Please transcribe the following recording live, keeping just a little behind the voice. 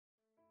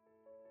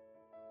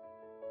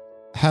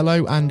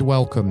Hello and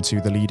welcome to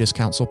the Leaders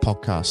Council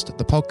podcast,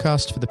 the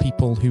podcast for the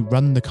people who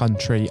run the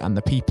country and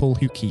the people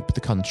who keep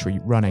the country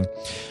running.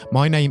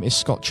 My name is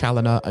Scott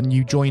Challoner and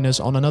you join us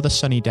on another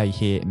sunny day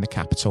here in the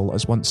capital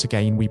as once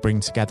again we bring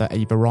together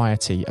a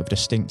variety of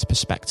distinct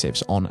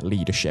perspectives on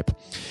leadership.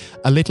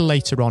 A little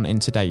later on in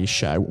today's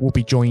show, we'll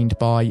be joined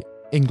by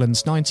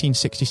England's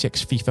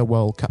 1966 FIFA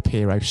World Cup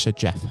hero Sir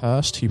Geoff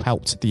Hurst, who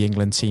helped the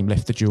England team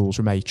lift the Jules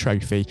Rimet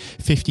trophy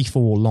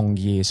 54 long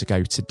years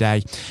ago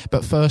today.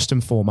 But first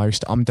and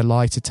foremost, I'm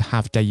delighted to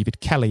have David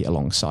Kelly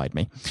alongside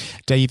me.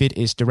 David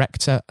is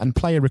Director and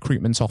Player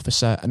Recruitment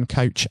Officer and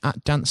Coach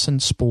at Danson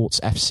Sports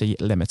FC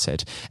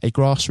Ltd, a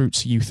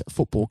grassroots youth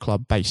football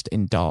club based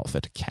in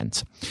Dartford,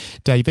 Kent.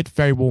 David,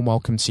 very warm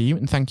welcome to you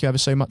and thank you ever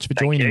so much for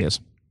joining us.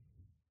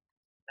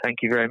 Thank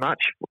you very much.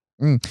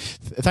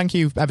 Thank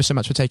you ever so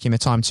much for taking the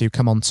time to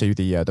come on to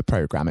the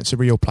programme. It's a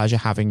real pleasure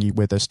having you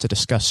with us to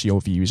discuss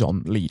your views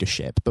on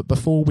leadership. But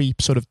before we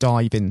sort of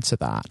dive into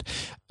that,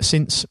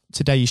 since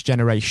today's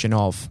generation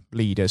of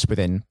leaders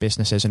within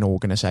businesses and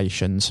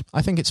organisations,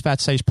 I think it's fair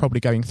to say is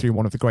probably going through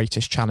one of the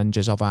greatest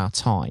challenges of our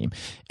time.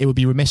 It would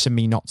be remiss of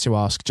me not to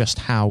ask just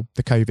how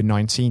the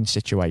COVID-19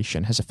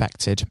 situation has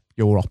affected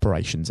your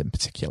operations in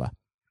particular.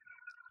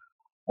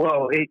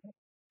 Well, it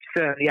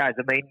certainly has.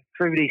 I mean,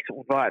 through these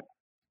sort of like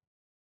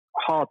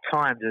hard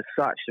times as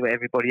such that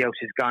everybody else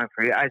is going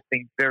through, it has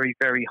been very,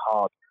 very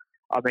hard.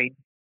 I mean,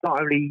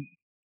 not only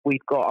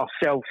we've got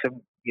ourselves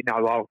and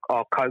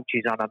our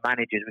coaches and our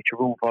managers, which are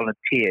all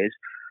volunteers.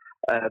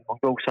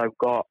 We've also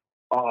got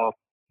our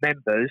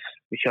members,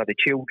 which are the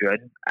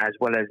children, as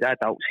well as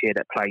adults here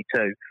that play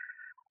too.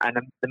 And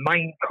the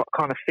main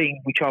kind of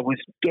thing which I was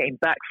getting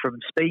back from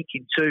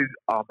speaking to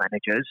our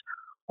managers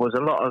was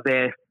a lot of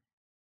their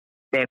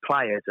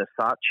players as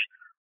such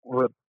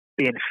were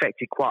being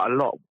affected quite a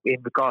lot in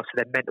regards to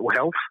their mental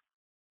health,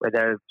 where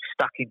they're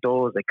stuck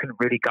indoors, they couldn't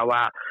really go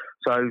out.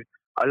 So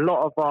a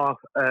lot of our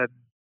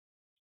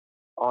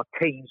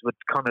teams were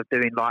kind of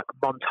doing like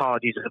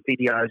montages of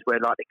videos where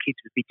like the kids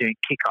would be doing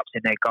kick-ups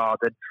in their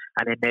garden,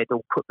 and then they'd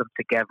all put them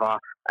together,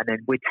 and then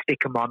we'd stick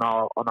them on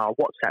our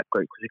WhatsApp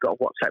group, because we've got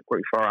a WhatsApp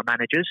group for our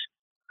managers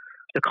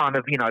to kind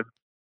of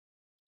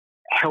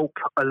help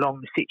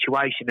along the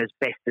situation as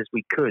best as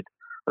we could.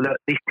 Look,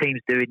 this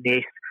team's doing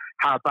this.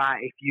 How about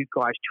if you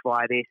guys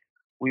try this?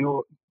 We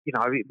all,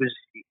 it was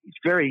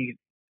very,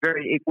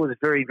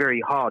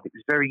 very hard. It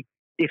was very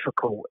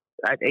difficult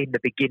in the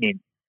beginning.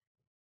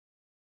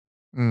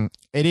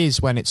 It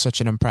is when it's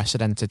such an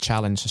unprecedented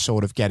challenge to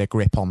sort of get a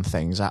grip on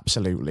things,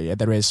 absolutely.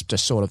 There is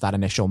just sort of that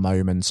initial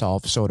moment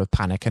of sort of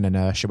panic and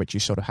inertia, which you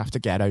sort of have to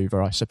get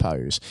over, I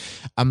suppose.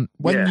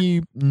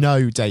 You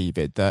know,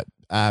 David, that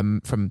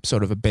from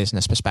sort of a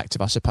business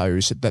perspective, I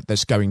suppose, that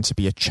there's going to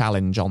be a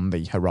challenge on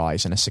the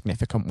horizon, a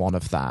significant one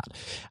of that.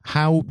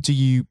 How do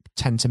you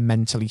tend to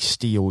mentally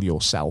steel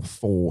yourself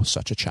for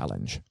such a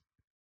challenge?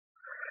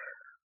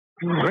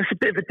 That's a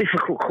bit of a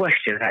difficult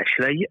question,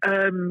 actually.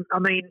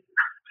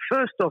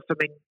 First off,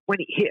 when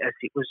it hit us,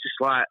 it was just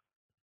like,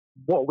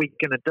 what are we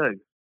going to do?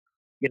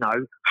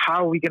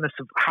 How are we going to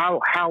how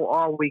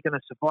are we going to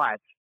survive?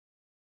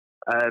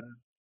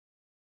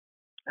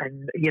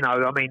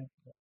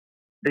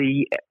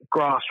 The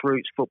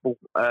Grassroots Football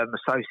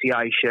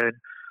Association,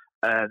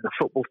 the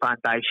Football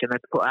Foundation, they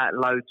put out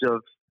loads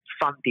of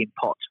funding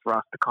pots for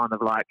us to kind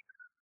of like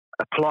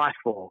apply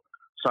for.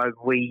 So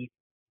we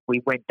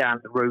went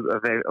down the route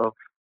of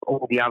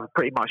all the other,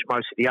 pretty much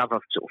most of the other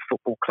sort of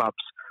football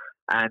clubs,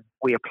 and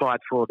we applied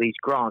for these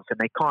grants, and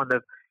they kind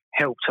of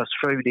helped us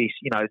through these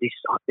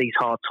these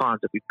hard times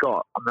that we've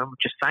got. I'm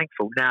just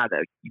thankful now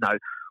that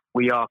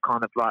we are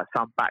kind of like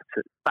back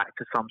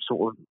to some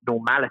sort of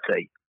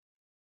normality.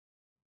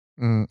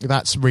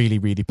 That's really,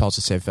 really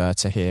positive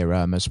to hear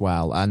as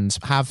well. And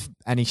have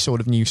any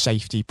sort of new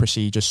safety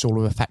procedures sort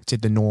of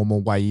affected the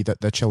normal way that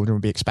the children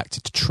would be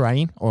expected to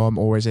train,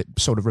 or is it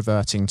sort of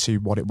reverting to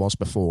what it was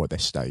before at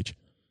this stage?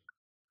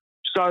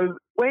 So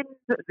when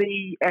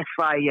the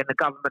FA and the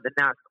government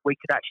announced that we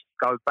could actually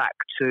go back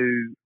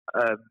to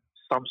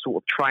some sort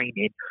of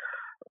training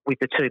with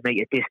the 2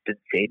 metre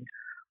distancing,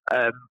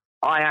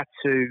 I had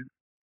to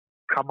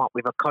come up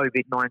with a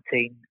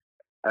COVID-19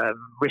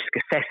 risk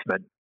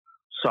assessment.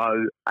 So,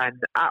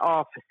 and at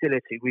our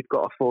facility, we've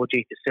got a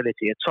 4G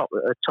facility, a top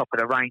of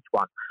the range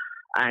one.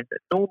 And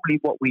normally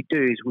what we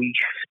do is we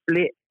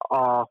split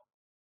our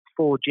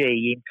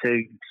 4G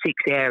into 6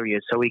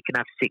 areas so we can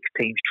have 6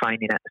 teams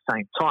training at the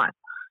same time.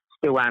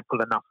 Still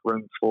ample enough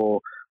room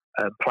for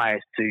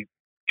players to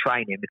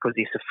train in, because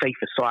it's a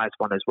FIFA-sized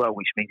one as well,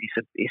 which means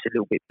it's a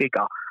little bit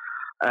bigger.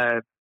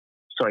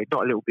 Sorry,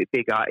 not a little bit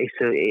bigger. How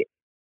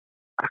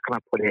can I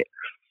put it?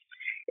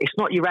 It's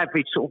not your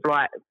average sort of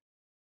like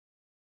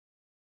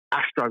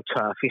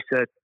AstroTurf. It's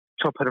a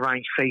top of the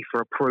range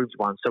FIFA approved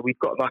one. So we've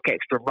got like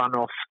extra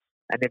runoff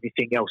and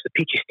everything else. The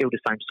pitch is still the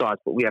same size,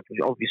 but we have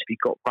obviously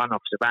got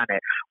runoffs around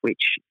it,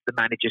 which the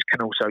managers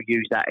can also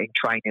use that in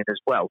training as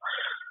well.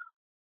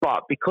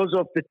 But because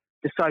of the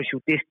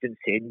social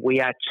distancing, we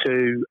had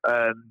to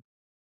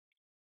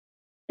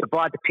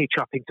divide the pitch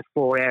up into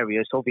 4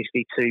 areas,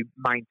 obviously to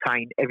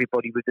maintain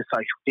everybody with the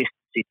social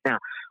distancing. Now,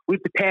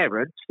 with the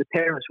parents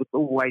would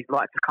always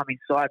like to come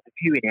inside the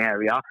viewing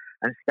area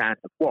and stand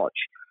and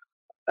watch.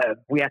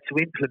 We had to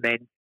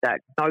implement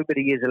that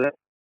nobody is allowed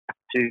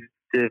to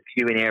the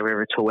viewing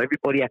area at all.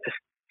 Everybody had to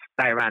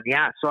stay around the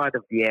outside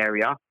of the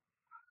area.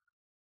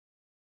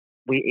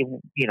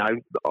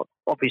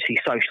 Obviously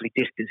socially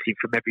distancing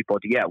from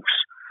everybody else.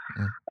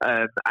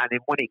 And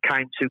then when it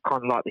came to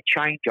kind of like the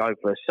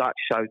changeover as such,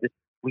 so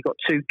we got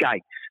 2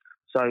 gates.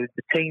 So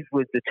the teams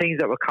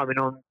that were coming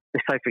on,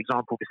 let's say for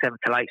example the 7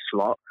 to 8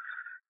 slot,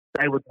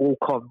 they would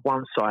walk on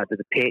one side of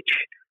the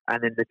pitch,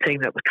 and then the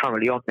team that was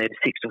currently on there, the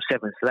 6 or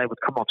 7, so they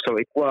would come off. So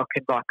it'd work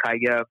in like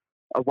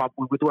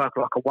we would work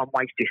like a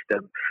one-way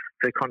system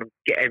to kind of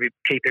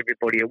keep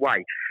everybody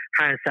away.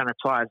 Hand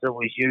sanitizer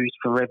was used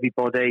for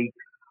everybody.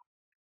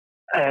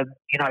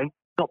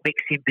 Not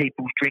mixing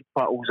people's drink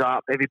bottles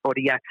up.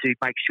 Everybody had to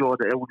make sure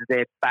that all of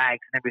their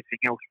bags and everything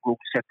else were all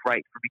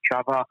separated from each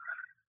other.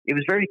 It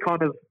was very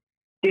kind of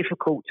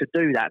difficult to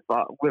do that,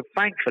 but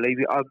thankfully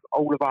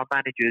all of our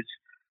managers,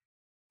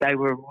 they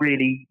were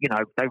really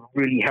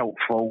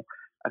helpful,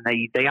 and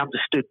they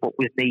understood what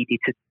was needed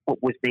to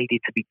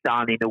be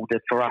done in order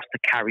for us to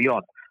carry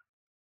on.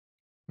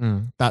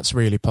 That's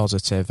really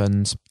positive.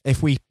 And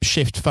if we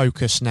shift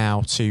focus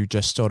now to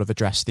just sort of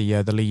address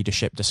the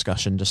leadership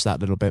discussion just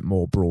that little bit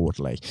more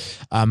broadly.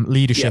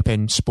 Leadership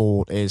in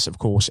sport is, of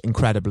course,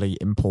 incredibly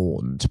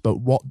important. But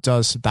what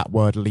does that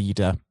word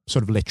leader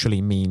sort of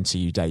literally mean to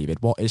you,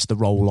 David? What is the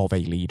role of a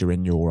leader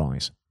in your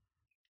eyes?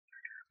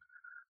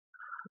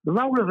 The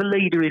role of a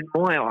leader in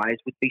my eyes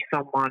would be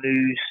someone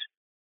who's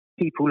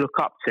people look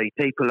up to,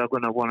 people are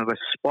going to want to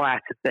aspire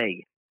to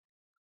be.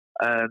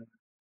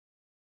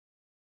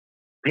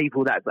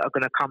 People that are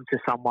going to come to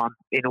someone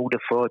in order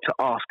to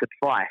ask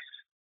advice.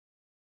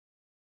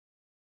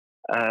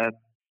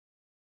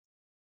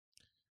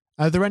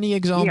 Are there any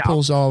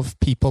examples of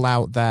people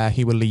out there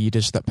who are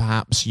leaders that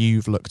perhaps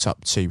you've looked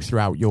up to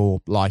throughout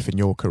your life and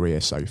your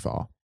career so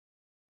far?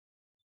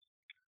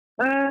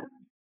 I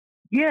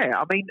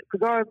mean,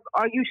 because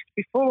I used to,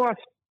 before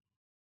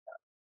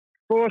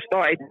I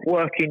started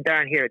working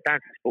down here at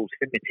Danson Sports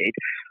Ltd,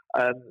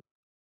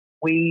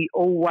 we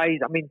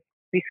always, I mean,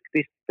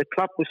 the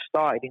club was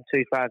started in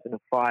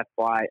 2005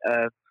 by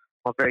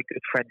my very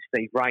good friend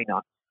Steve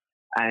Rayner,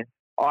 and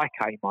I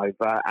came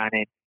over, and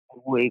then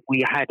we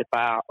had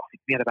about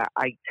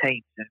 8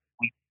 teams, and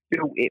we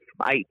built it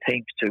from 8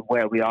 teams to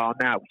where we are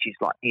now, which is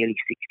like nearly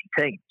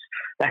 60 teams.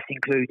 That's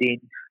including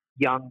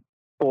young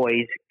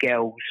boys,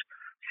 girls,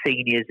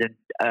 seniors, and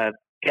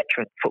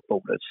veteran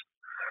footballers.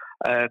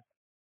 But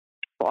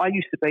I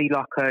used to be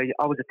I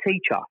was a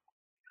teacher,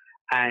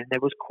 and there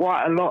was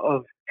quite a lot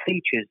of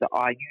teachers that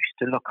I used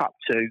to look up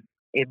to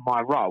in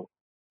my role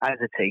as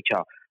a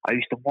teacher. I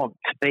used to want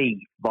to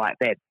be like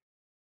them.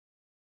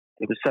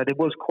 There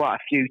was quite a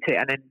few,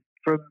 and then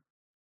from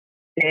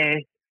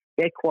their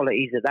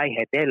qualities that they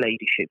had, their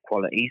leadership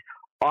qualities,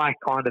 I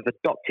kind of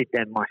adopted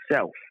them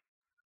myself,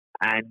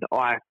 and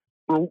I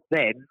brought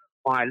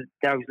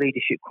those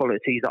leadership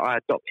qualities that I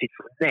adopted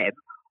from them.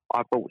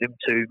 I brought them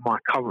to my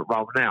current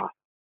role now.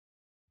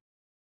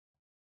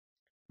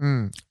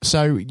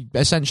 So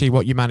essentially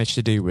what you managed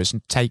to do was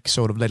take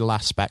sort of little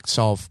aspects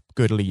of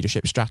good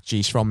leadership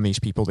strategies from these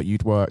people that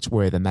you'd worked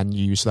with and then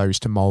use those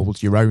to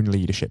mould your own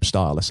leadership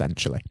style,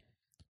 essentially.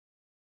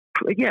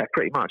 Yeah,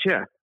 pretty much,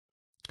 yeah.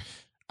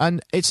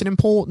 And it's an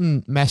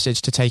important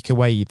message to take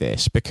away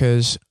this,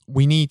 because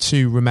we need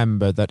to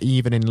remember that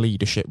even in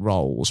leadership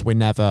roles, we're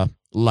never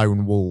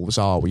lone wolves,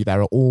 are we?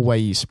 There are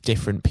always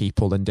different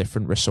people and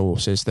different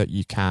resources that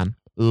you can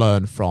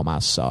learn from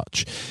as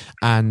such.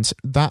 And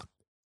that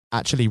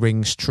actually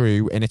rings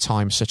true in a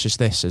time such as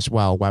this as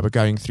well, where we're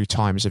going through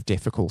times of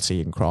difficulty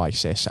and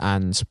crisis,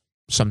 and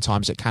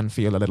sometimes it can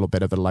feel a little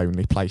bit of a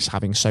lonely place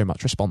having so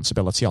much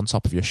responsibility on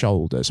top of your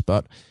shoulders,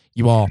 but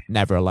you are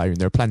never alone.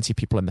 There are plenty of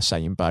people in the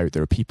same boat.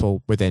 There are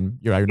people within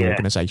your own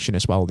organisation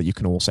as well that you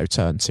can also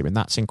turn to, and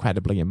that's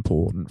incredibly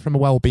important from a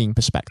well-being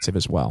perspective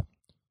as well.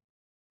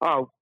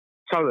 Oh,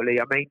 totally.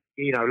 I mean,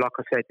 like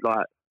I said,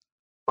 like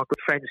my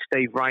good friend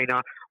Steve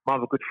Rayner, my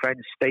other good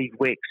friend Steve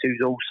Wicks, who's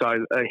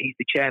also he's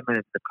the chairman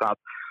of the club.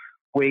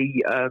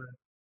 We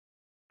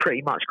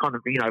pretty much kind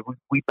of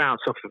we bounce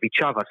off of each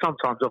other.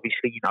 Sometimes,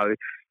 obviously,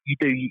 you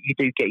do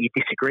get your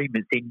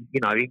disagreements in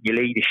your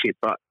leadership,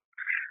 but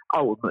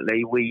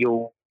ultimately we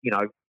all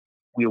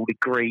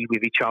agree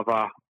with each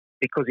other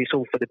because it's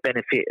all for the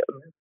benefit,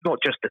 not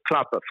just the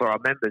club, but for our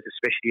members,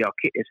 especially our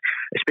kids,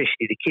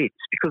 especially the kids,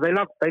 because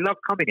they love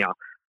coming here.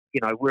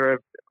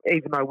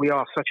 Even though we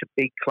are such a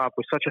big club,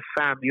 we're such a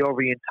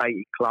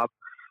family-orientated club.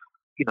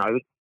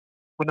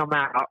 When I'm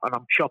out and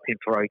I'm shopping,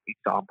 for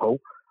example,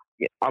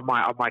 I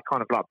might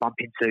kind of like bump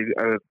into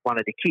one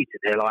of the kids, and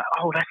they're like,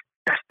 "Oh,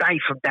 that's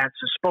Dave from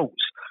Danson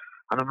Sports,"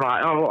 and I'm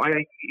like, "Oh,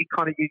 you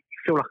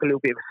feel like a little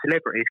bit of a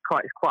celebrity. It's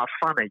quite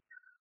funny,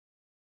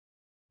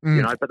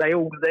 But they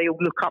all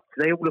look up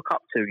to you. They all look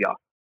up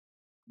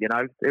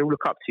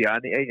to you,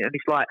 and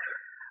it's like."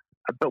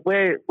 But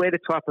we're the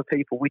type of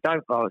people we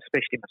don't,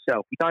 especially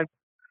myself. We don't.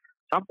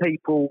 Some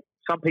people,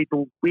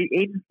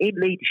 in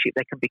leadership,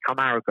 they can become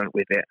arrogant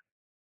with it.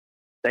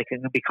 They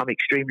can become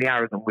extremely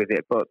arrogant with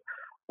it. But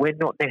we're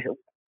not.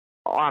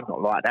 I'm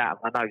not like that.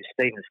 I know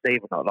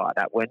Steve are not like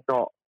that. We're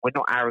not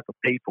arrogant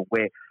people.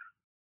 We're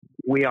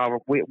a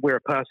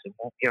person. You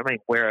know what I mean?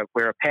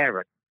 We're a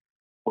parent.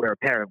 We're a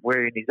parent.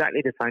 We're in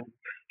exactly the same,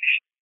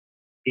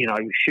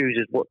 shoes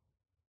as what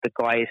the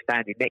guy is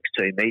standing next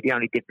to me. The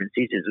only difference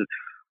is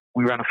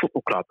we run a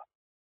football club.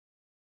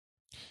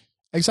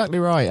 Exactly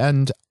right,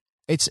 and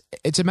it's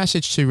a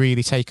message to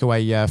really take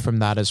away from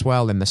that as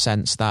well, in the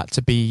sense that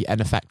to be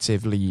an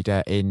effective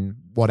leader in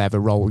whatever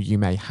role you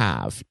may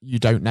have, you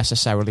don't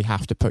necessarily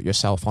have to put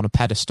yourself on a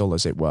pedestal,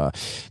 as it were.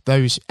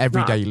 Those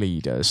everyday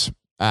leaders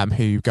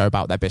who go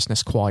about their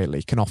business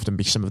quietly can often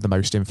be some of the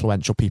most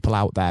influential people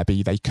out there,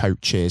 be they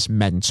coaches,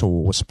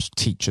 mentors,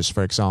 teachers,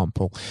 for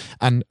example.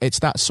 And it's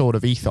that sort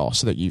of ethos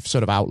that you've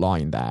sort of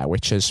outlined there,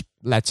 which has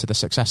led to the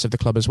success of the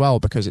club as well,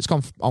 because it's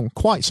gone on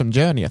quite some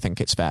journey, I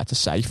think it's fair to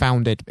say.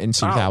 Founded in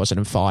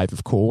 2005,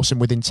 of course, and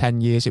within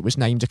 10 years it was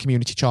named a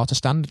Community Charter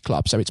Standard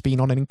Club, so it's been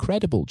on an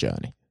incredible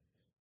journey.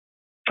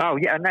 Oh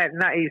yeah, and that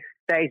is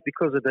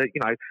because of the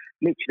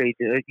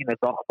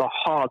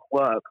hard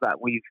work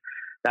that we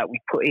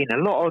put in. A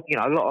lot on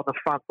the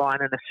front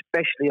line, and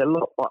especially a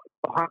lot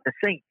behind the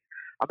scenes.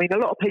 I mean, a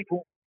lot of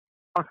people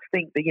must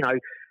think that you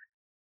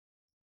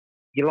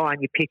lie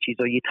on your pitches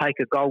or you take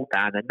a goal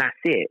down and that's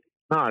it.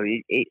 No,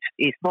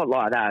 it's not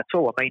like that at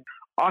all. I mean,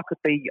 I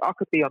could be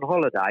on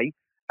holiday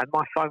and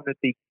my phone would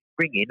be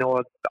ringing,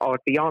 or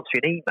I'd be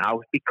answering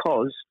emails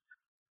because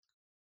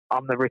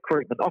I'm the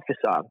recruitment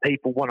officer, and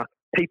people want to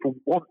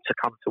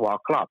come to our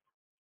club.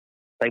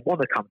 They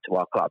want to come to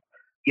our club.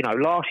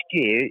 Last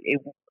year,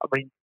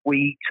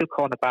 we took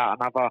on about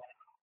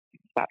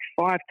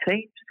 5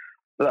 teams,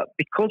 but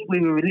because we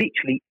were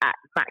literally at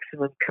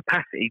maximum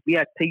capacity, we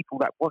had people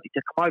that wanted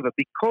to come over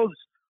because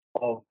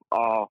of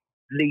our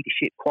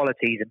leadership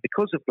qualities and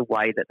because of the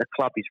way that the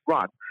club is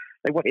run.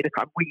 They wanted to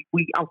come. We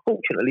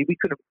unfortunately we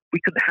couldn't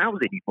house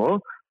anymore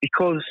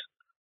because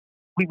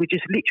we were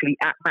just literally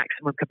at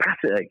maximum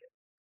capacity.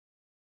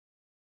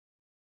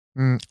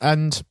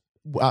 And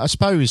I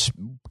suppose,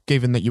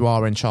 given that you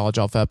are in charge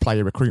of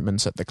player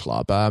recruitment at the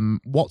club,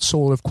 what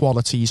sort of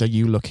qualities are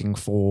you looking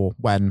for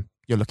when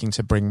you're looking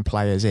to bring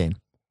players in?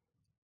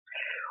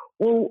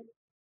 Well,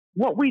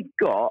 what we've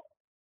got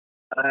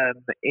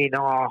in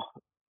our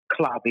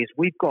club is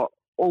we've got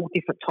all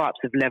different types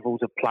of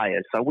levels of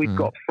players. So we've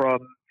got from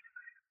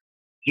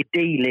your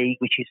D League,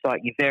 which is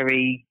like your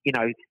very, your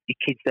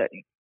kids that,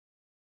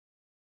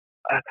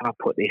 how can I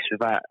put this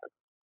without...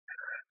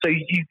 So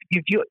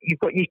you've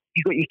got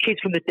your kids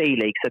from the D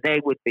League. So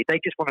they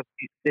just want to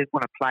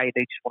play.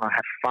 They just want to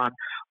have fun.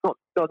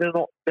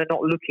 They're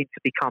not looking to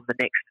become the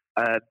next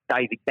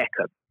David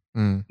Beckham.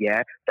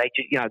 Yeah, they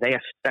just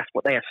that's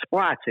what they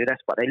aspire to.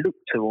 That's what they look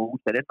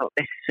towards. But they're not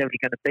necessarily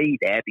going to be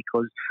there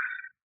because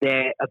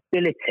their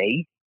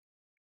ability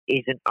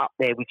isn't up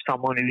there with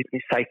someone who,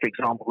 say, for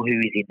example, who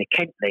is in the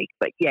Kent League.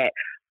 But yet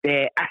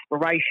their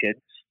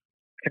aspirations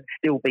can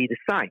still be the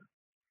same.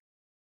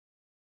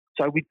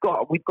 So we've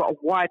got a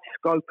wide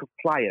scope of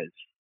players,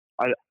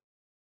 a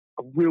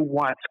real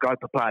wide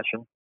scope of players,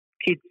 from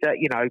kids that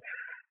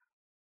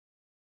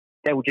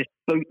they will just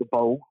boot the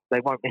ball. They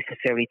won't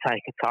necessarily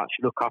take a touch,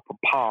 look up and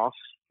pass,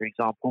 for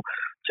example,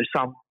 to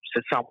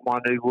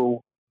someone who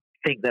will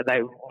think that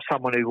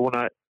someone who want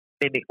to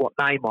mimic what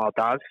Neymar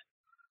does,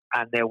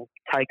 and they'll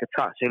take a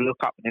touch, they'll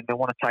look up, and then they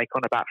want to take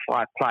on about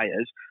 5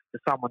 players, to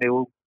someone who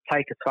will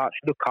take a touch,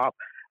 look up,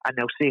 and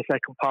they'll see if they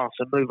can pass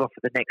and move on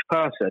to the next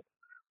person.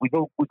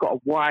 We've got a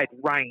wide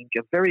range,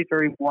 a very,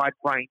 very wide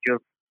range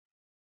of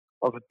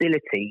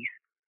abilities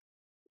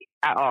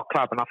at our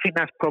club. And I think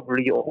that's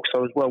probably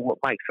also as well what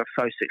makes us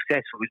so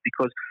successful, is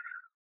because,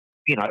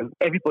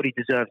 everybody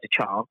deserves a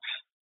chance.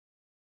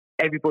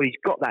 Everybody's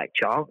got that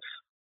chance.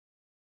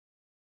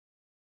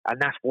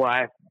 And that's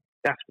why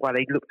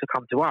they look to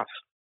come to us,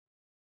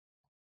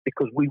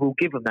 because we will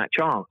give them that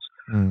chance.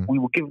 We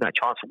will give them that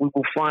chance. We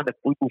will find a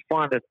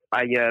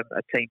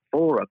team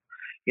for them.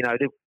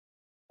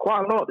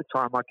 Quite a lot of the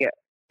time I get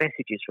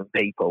messages from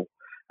people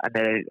and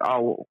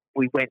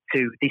we went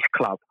to this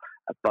club,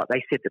 but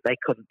they said that they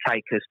couldn't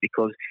take us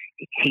because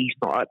he's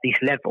not at this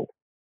level.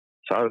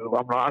 So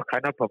I'm like, okay,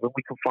 no problem,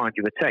 we can find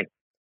you a team.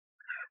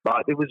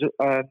 But there was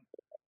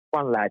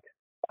one lad,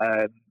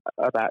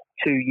 about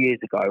 2 years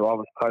ago, I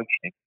was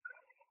coaching him,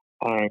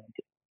 and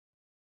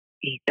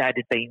his dad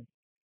had been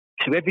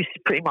to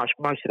pretty much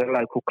most of the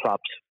local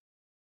clubs.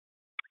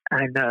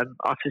 And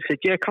I said,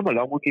 yeah, come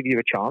along, we'll give you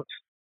a chance,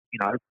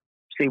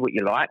 see what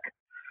you like.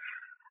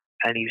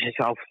 And he was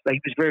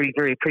very,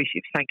 very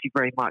appreciative. Thank you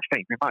very much.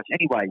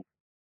 Anyway,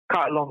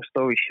 cut a long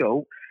story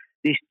short,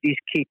 this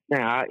kid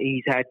now,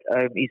 he's had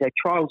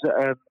trials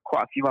at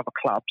quite a few other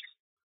clubs,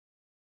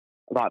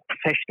 like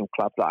professional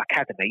clubs, like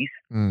academies,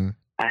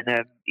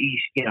 and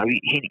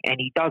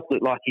he does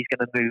look like he's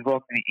going to move on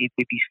with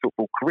his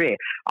football career.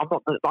 I'm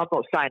not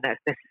saying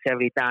that's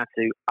necessarily down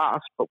to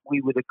us, but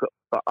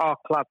but our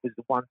club was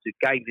the ones who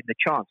gave him the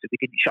chance, so we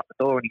didn't shut the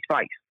door in his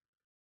face.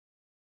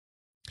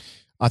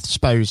 I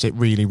suppose it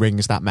really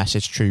rings that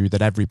message true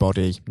that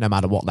everybody, no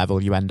matter what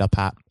level you end up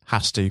at,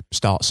 has to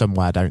start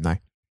somewhere, don't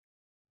they?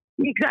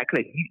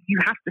 Exactly. You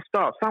have to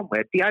start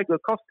somewhere. Diego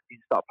Costa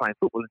didn't start playing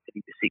football until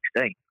he was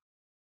 16.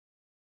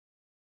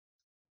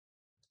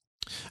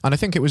 And I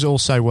think it was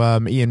also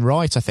Ian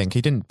Wright, I think.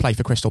 He didn't play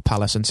for Crystal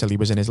Palace until he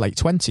was in his late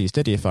 20s,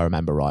 did he, if I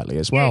remember rightly,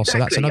 as well? Yeah, exactly.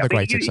 So that's another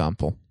great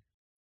example.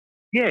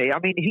 Yeah, I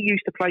mean, he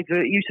used to play for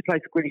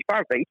Greenwich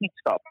Borough, but he didn't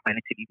start playing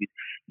until he was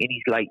in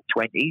his late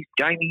 20s.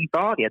 Jamie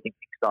Vardy, I think,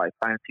 he started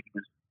playing until he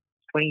was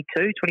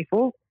 22,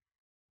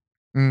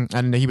 24.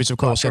 And he was, of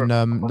course, in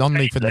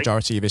non-league for the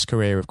majority of his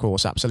career, of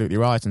course, absolutely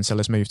right, until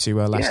his move to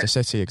Leicester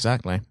City,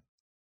 exactly.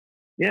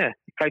 Yeah,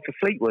 he played for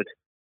Fleetwood.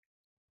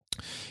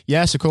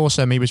 Yes, of course.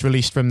 He was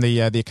released from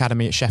the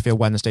academy at Sheffield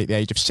Wednesday at the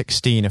age of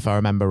 16, if I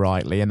remember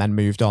rightly, and then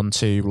moved on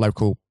to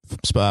local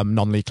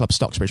non-league club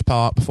Stocksbridge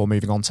Park before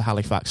moving on to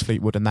Halifax,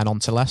 Fleetwood, and then on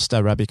to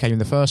Leicester. Became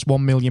the first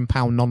 £1 million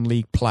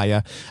non-league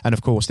player, and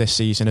of course this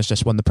season has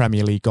just won the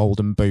Premier League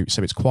Golden Boot.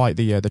 So it's quite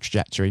the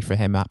trajectory for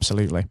him,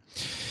 absolutely.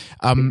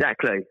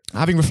 Exactly.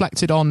 Having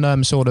reflected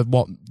on sort of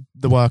what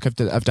the work of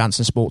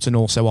Danson Sports and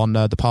also on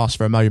the past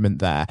for a moment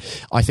there,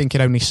 I think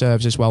it only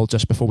serves as well,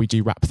 just before we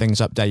do wrap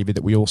things up, David,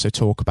 that we also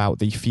talk about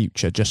the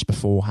future just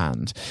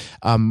beforehand.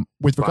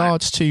 With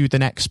regards to the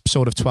next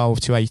sort of 12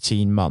 to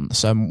 18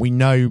 months, we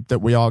know that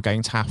we are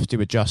going to have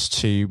to adjust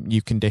to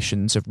new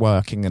conditions of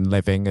working and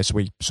living as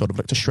we sort of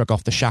look to shrug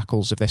off the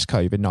shackles of this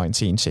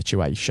COVID-19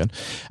 situation.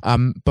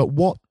 But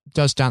what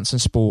does Danson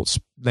Sports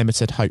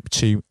Limited hope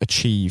to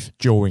achieve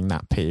during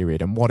that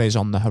period, and what is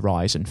on the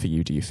horizon for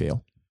you, do you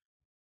feel?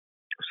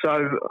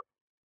 So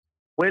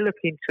we're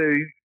looking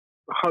to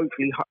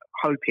hoping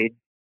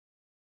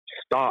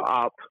start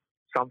up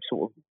some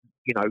sort of,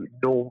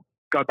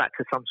 go back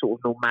to some sort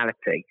of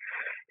normality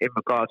in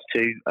regards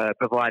to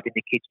providing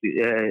the kids,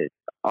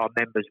 our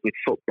members, with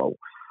football.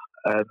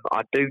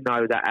 I do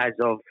know that as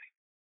of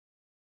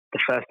the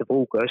 1st of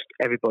August,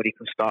 everybody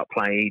can start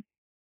playing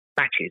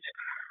matches,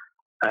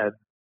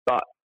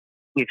 but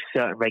with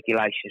certain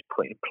regulations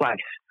put in place.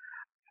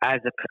 As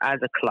a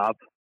club,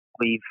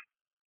 we've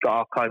got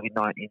our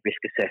COVID-19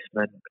 risk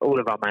assessment. All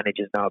of our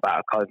managers know about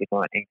our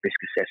COVID-19 risk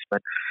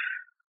assessment.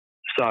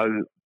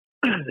 So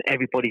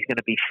everybody's going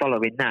to be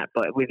following that.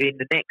 But within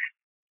the next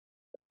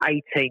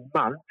 18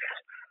 months,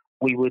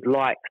 we would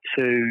like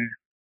to...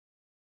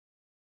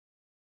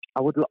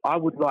 I would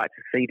like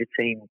to see the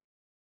team...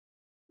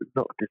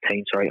 Not the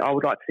team, sorry. I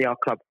would like to see our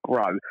club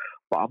grow.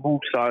 But I'm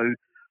also...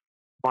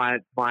 My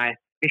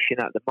mission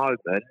at the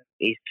moment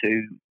is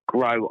to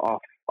grow our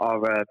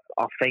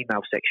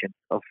female section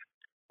of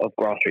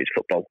grassroots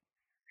football,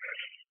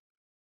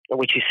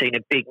 which has seen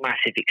a big,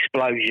 massive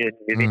explosion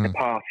within the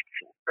past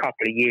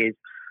couple of years.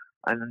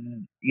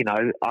 And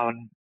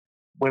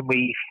when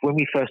we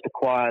first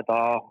acquired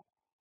our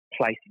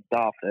place in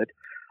Dartford,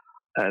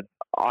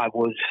 I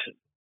was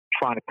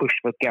trying to push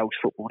for girls'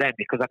 football then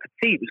because I could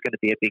see it was going to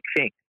be a big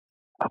thing.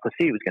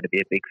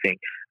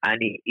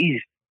 And it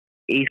is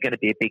going to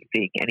be a big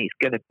thing, and it is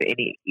going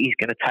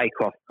to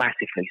take off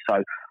massively.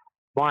 So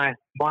my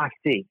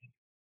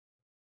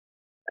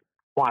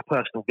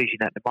personal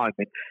vision at the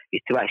moment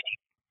is to actually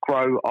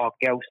grow our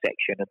girls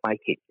section and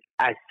make it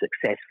as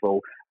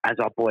successful as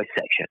our boys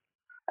section,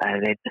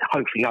 and then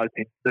hopefully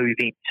move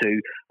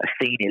into a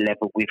senior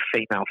level with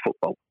female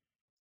football.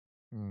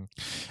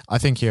 I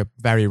think you're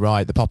very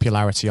right. The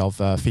popularity of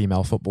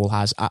female football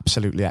has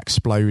absolutely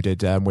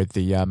exploded with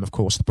the, of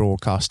course, the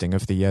broadcasting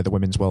of the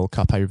Women's World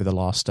Cup over the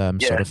last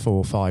sort of 4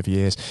 or 5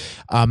 years.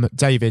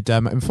 David,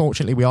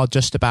 unfortunately, we are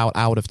just about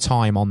out of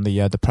time on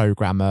the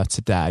programme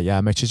today,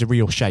 which is a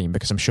real shame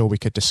because I'm sure we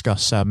could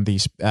discuss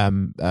these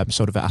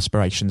sort of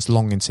aspirations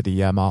long into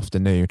the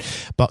afternoon.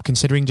 But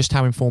considering just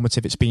how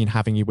informative it's been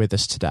having you with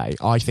us today,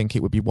 I think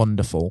it would be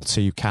wonderful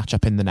to catch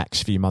up in the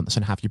next few months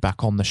and have you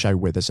back on the show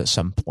with us at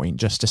some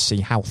point, just to see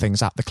how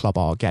things at the club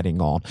are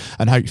getting on.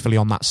 And hopefully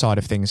on that side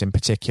of things in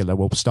particular,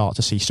 we'll start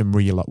to see some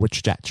real upward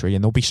trajectory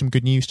and there'll be some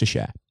good news to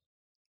share.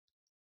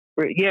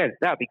 Yeah,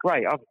 that'd be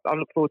great. I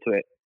look forward to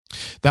it.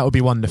 That would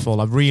be wonderful.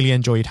 I've really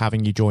enjoyed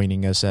having you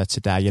joining us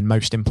today, and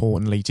most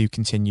importantly, do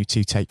continue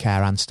to take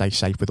care and stay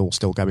safe with all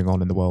still going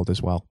on in the world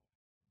as well.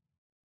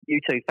 You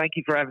too. Thank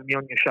you for having me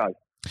on your show.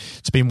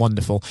 It's been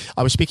wonderful.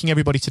 I was speaking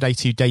everybody today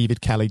to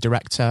David Kelly,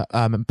 Director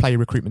and Player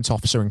Recruitment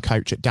Officer and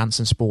Coach at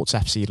Danson Sports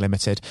FC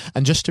Ltd.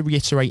 And just to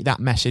reiterate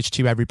that message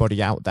to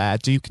everybody out there,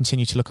 do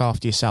continue to look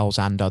after yourselves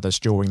and others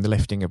during the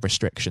lifting of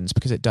restrictions,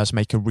 because it does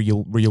make a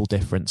real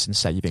difference in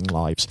saving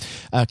lives.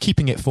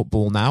 Keeping it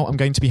football now, I'm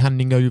going to be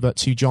handing over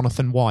to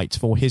Jonathan White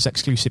for his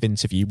exclusive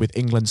interview with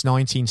England's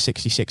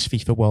 1966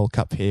 FIFA World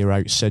Cup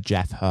hero, Sir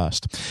Geoff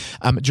Hurst.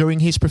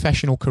 During his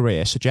professional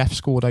career, Sir Geoff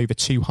scored over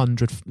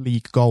 200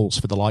 league goals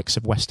for the likes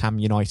of West Ham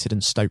United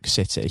and Stoke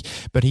City,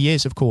 but he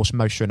is, of course,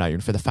 most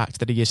renowned for the fact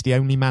that he is the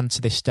only man to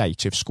this day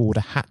to have scored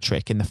a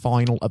hat-trick in the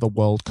final of a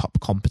World Cup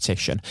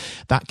competition.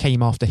 That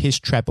came after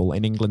his treble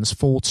in England's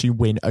 4-2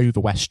 win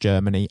over West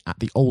Germany at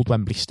the old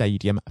Wembley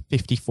Stadium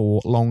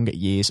 54 long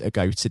years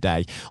ago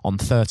today on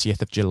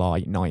 30th of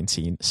July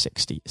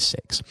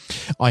 1966.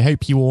 I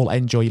hope you all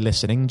enjoy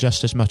listening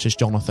just as much as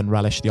Jonathan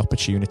relished the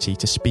opportunity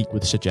to speak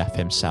with Sir Geoff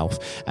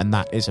himself, and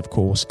that is, of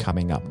course,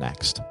 coming up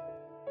next.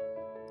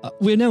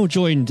 We're now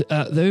joined,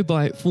 though,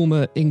 by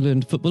former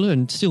England footballer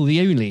and still the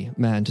only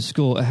man to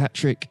score a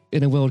hat-trick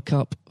in a World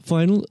Cup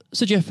final,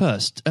 Sir Geoff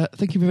Hurst.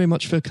 Thank you very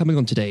much for coming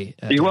on today.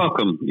 You're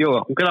welcome. You're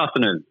welcome. Good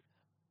afternoon.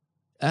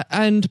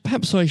 And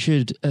perhaps I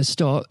should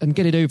start and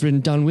get it over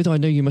and done with. I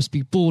know you must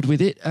be bored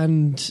with it,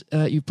 and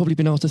you've probably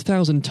been asked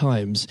 1,000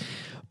 times.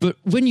 But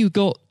when you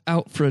got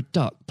out for a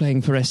duck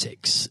playing for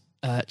Essex,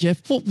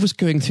 Geoff, what was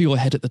going through your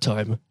head at the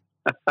time?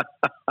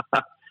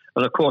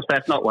 Well, of course,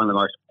 that's not one of the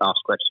most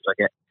asked questions I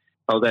get.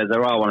 Oh,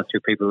 there are one or two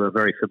people who are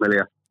very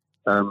familiar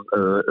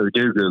who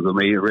do Google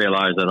me, who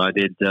realise that I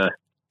did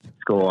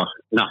score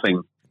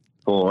nothing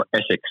for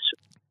Essex.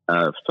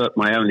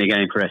 My only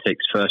game for Essex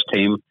first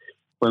team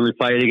when we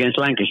played against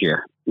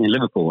Lancashire in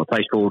Liverpool, a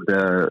place called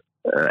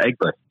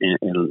Egbert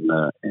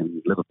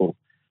in Liverpool,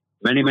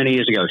 many, many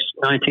years ago,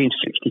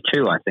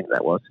 1962, I think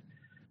that was.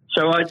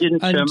 So I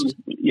didn't, I didn't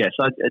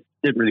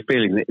really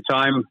feel it at the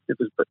time. It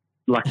was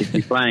lucky to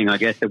be playing, I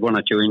guess. There were one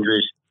or two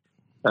injuries.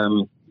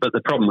 But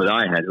the problem that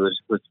I had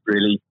was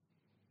really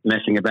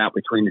messing about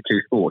between the two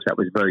sports. That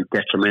was very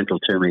detrimental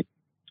to me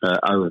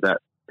over that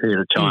period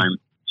of time,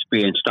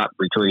 being stuck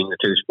between the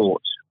two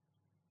sports.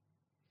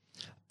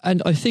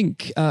 And I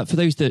think for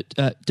those that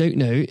don't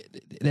know,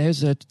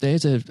 there's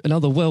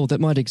another world that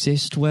might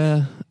exist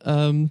where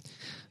Sir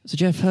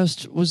Geoff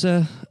Hurst was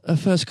a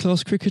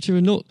first-class cricketer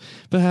and not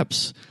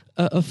perhaps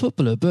a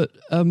footballer. But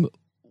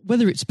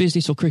whether it's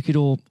business or cricket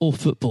or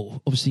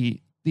football,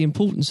 obviously the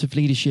importance of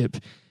leadership,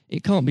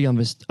 it can't be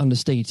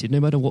understated, no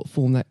matter what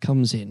form that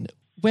comes in.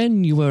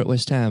 When you were at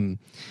West Ham,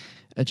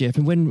 Geoff,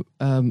 and when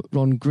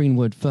Ron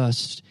Greenwood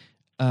first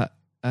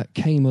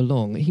came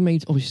along, he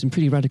made obviously some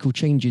pretty radical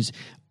changes.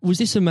 Was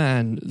this a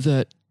man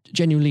that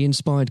genuinely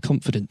inspired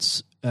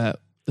confidence the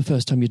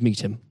first time you'd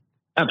meet him?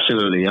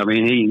 Absolutely. I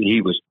mean,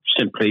 he was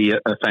simply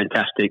a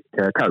fantastic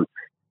coach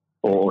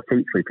or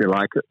teacher, if you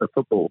like, of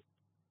football.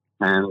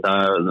 And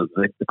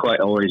the quite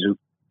always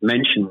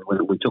mention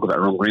when we talk about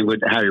Ron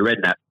Greenwood, Harry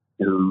Redknapp,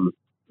 who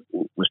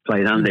was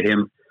played under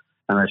him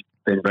and has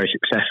been very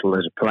successful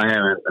as a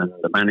player and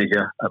the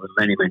manager over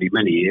many, many,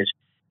 many years.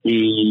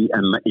 He's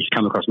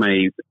come across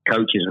many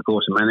coaches, of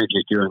course, and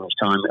managers during his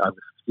time, over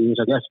 50 years,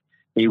 I guess.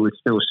 He would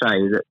still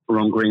say that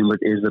Ron Greenwood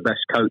is the best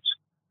coach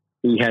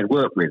he'd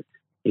worked with.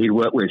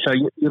 So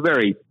you're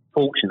very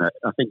fortunate.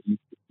 I think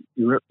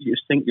you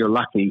think you're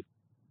lucky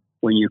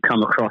when you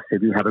come across,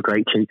 if you have a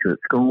great teacher at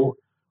school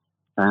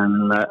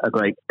and a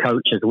great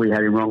coach as we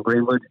had in Ron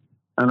Greenwood,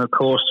 and of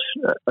course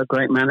a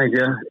great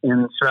manager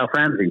in Sir Alf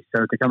Ramsey.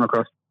 So to come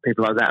across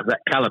people like that of that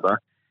calibre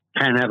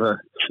can have a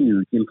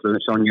huge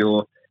influence on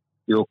your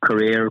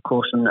career, of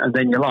course, and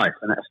then your life,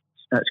 and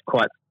that's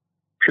quite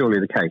purely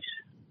the case.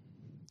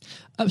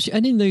 Absolutely.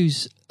 And in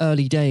those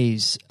early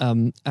days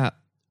at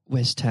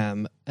West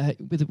Ham,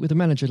 with a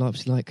manager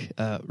like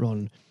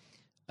Ron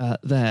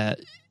there,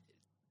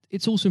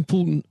 it's also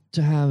important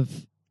to have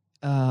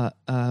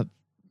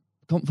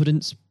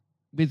confidence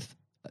with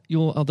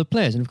your other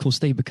players, and of course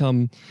they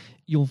become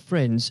your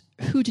friends.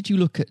 Who did you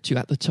look at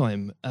the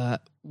time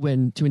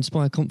when to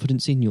inspire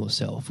confidence in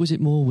yourself? Was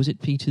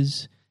it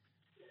Peters?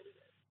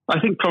 I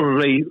think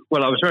probably, I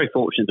was very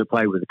fortunate to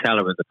play with the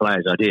calibre of the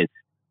players I did.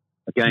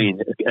 Again,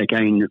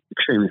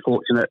 extremely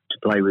fortunate to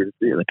play with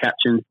the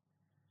captain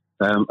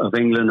of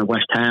England and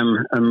West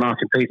Ham and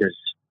Martin Peters,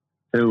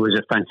 who was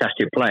a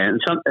fantastic player.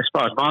 And as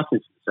far as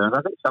Martin's concerned,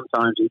 I think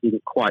sometimes he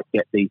didn't quite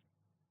get the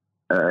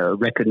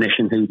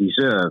recognition he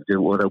deserved.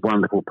 What a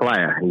wonderful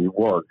player he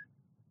was.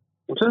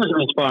 In terms of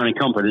inspiring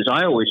confidence,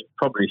 I always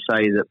probably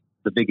say that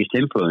the biggest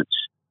influence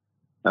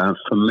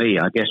for me,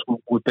 I guess,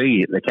 would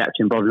be the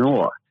captain, Bobby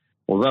Moore.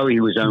 Although he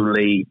was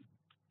only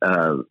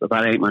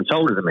about 8 months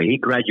older than me, he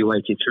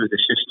graduated through the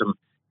system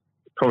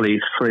probably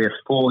 3 or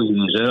 4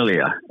 years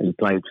earlier. He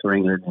played for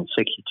England in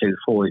 62,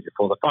 4 years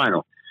before the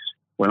final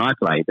when I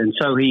played. And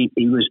so he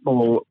was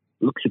more,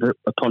 looked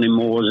upon him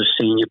more as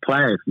a senior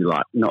player, if you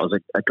like, not as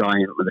a guy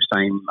with the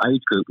same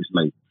age group as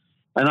me.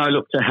 And I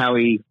looked at how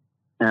he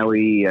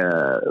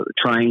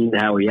trained,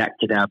 how he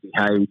acted, how he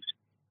behaved,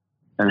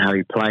 and how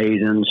he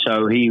played. And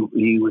so he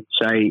would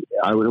say,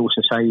 I would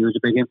also say he was a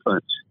big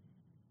influence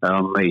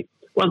on me.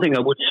 One thing I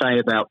would say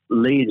about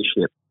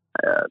leadership,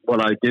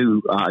 what I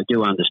do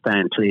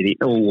understand clearly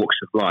in all walks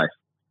of life,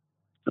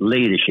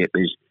 leadership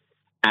is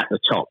at the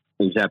top,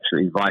 is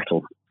absolutely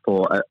vital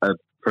for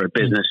a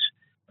business,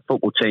 a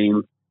football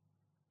team,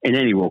 in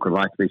any walk of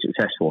life to be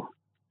successful.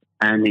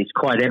 And it's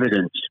quite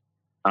evident.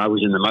 I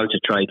was in the motor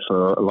trade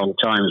for a long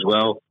time as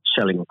well,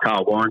 selling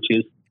car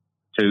warranties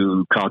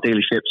to car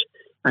dealerships.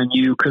 And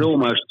you could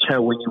almost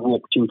tell when you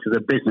walked into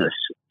the business,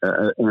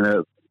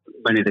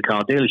 many of the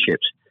car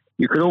dealerships,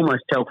 you could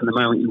almost tell from the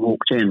moment you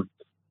walked in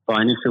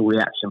by initial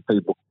reaction,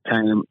 people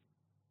came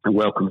and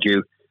welcomed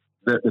you,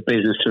 that the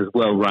business was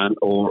well run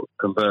or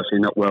conversely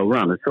not well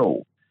run at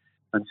all.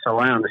 And so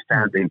I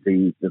understand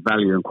the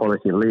value and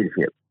quality of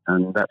leadership,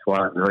 and that's why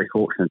I'm very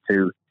fortunate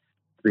to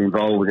be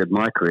involved in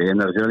my career in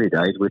those early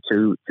days with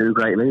two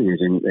great leaders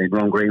in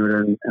Ron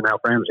Greenwood and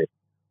Alf Ramsey.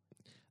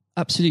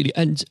 Absolutely.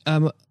 And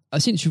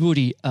since you've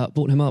already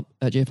brought him up,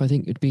 Jeff, I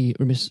think it'd be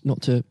remiss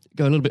not to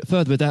go a little bit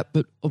further with that.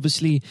 But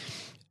obviously,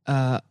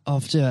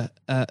 after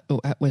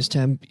at West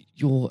Ham,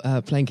 your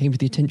playing came to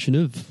the attention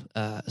of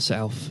Sir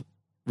Alf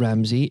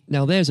Ramsey.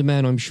 Now, there's a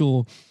man I'm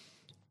sure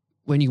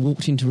when you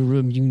walked into a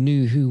room, you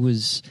knew who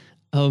was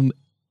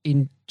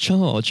in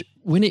charge.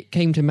 When it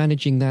came to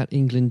managing that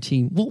England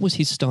team, what was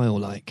his style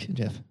like,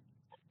 Jeff?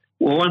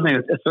 Well,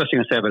 the first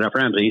thing I say about Alf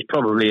Ramsey, he's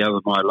probably over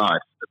my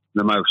life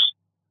the most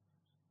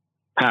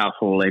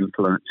powerful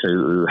influence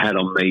who had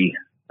on me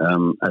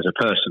as a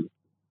person.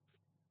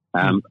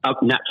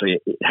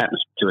 Naturally, it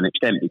happens to an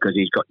extent because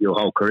he's got your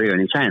whole career in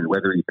his hand.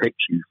 Whether he picks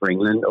you for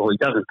England or he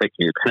doesn't pick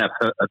you, it can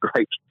have a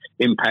great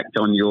impact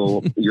on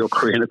your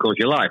career and, of course,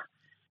 your life.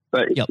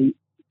 But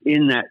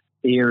in that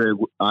era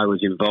I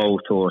was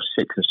involved for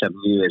 6 or 7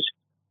 years,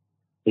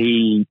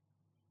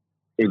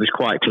 it was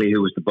quite clear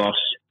who was the boss.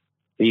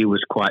 He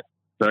was quite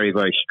very,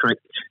 very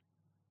strict.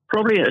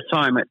 Probably at the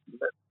time,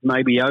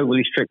 maybe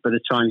overly strict, but at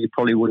the time you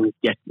probably wouldn't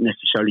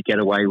necessarily get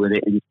away with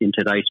it in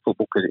today's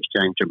football because it's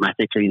changed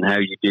dramatically in how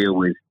you deal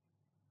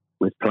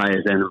with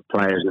players then and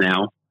players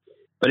now.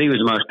 But he was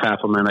the most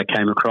powerful man I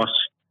came across,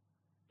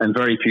 and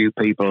very few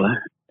people.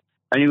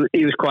 And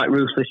he was quite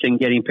ruthless in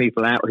getting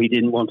people out who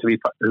didn't want to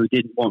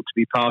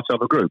be part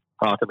of a group,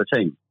 part of a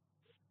team.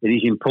 It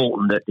is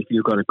important that if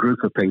you've got a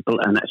group of people,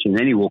 and that's in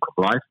any walk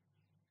of life,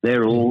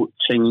 they're all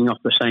singing off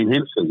the same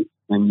hymn sheet,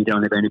 and you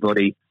don't have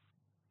anybody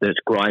that's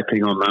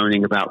griping or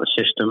moaning about the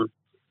system.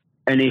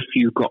 And if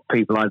you've got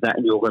people like that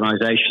in the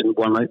organisation,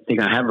 one thing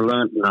I have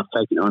learned, and I've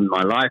taken it on in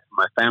my life,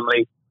 my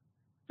family,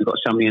 you've got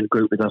somebody in the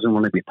group that doesn't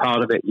want to be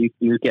part of it,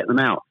 you get them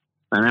out.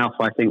 And Alf,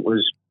 I think,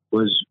 was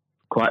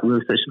quite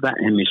ruthless with that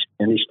in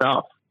his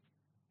staff.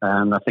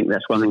 And I think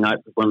that's one of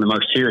the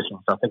most serious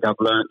things I think I've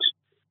learned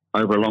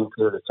over a long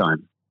period of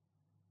time.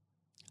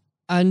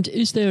 And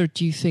is there,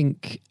 do you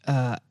think,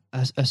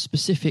 a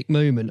specific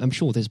moment, I'm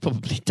sure there's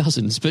probably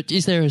dozens, but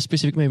is there a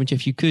specific moment,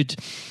 Jeff, you could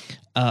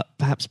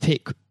perhaps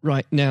pick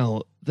right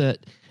now that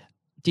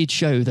did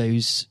show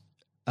those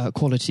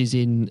qualities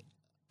in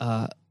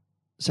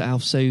Sir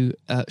Alf so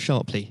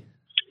sharply?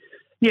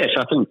 Yes,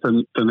 I think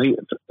for me,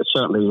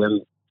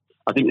 certainly,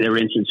 I think there are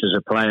instances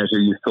of players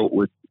who you thought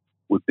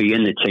would be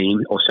in the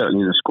team or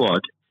certainly in the squad,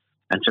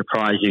 and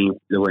surprising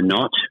they were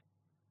not.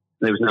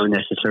 There was no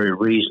necessary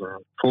reason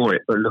for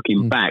it, but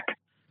looking back,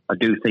 I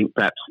do think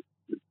perhaps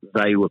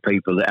they were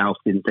people that Alf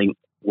didn't think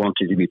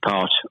wanted to be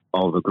part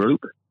of a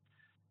group.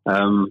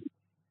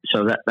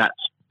 So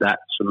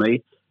that's for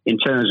me. In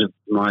terms of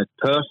my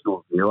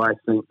personal view, I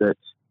think that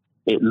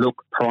it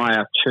looked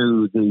prior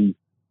to the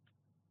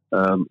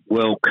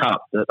World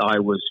Cup that I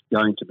was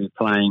going to be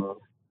playing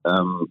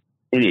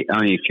in it.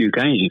 Only a few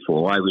games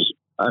before I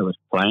was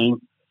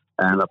playing,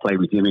 and I played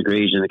with Jimmy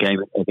Greaves in the game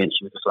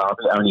against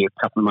Yugoslavia only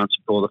a couple of months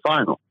before the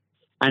final.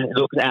 And it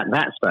looked at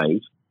that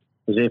stage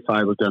as if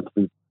I was going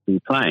to be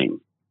playing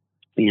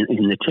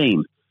in the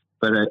team.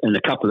 But in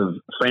a couple of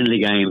more friendly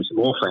games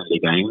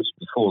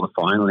before the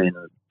final in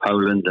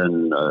Poland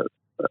and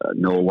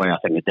Norway, I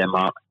think, and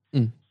Denmark,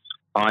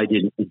 I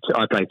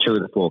played 2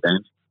 of the 4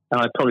 games,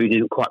 and I probably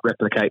didn't quite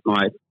replicate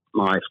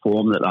my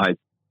form that I'd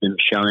been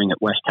showing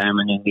at West Ham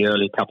and in the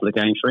early couple of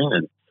games for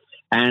England.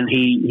 And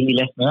he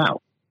left me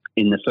out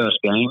in the first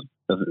game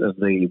of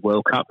the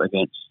World Cup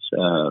against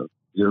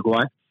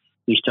Uruguay.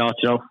 He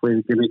started off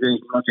with Jimmy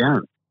Greaves and Roger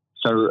Hunt.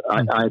 So I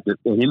had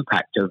an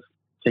impact of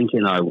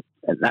thinking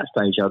at that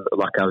stage I looked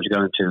like I was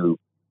going to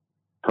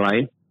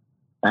play,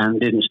 and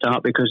didn't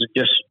start because of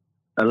just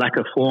a lack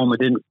of form. I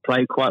didn't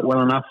play quite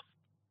well enough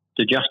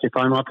to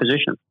justify my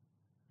position.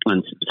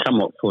 And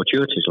somewhat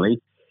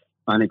fortuitously,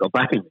 I only got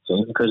back in the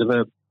team because of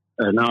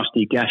a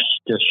nasty gash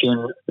to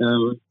shin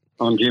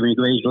on Jimmy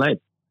Greaves' leg.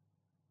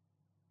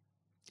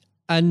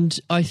 And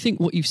I think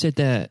what you've said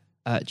there,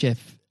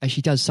 Jeff,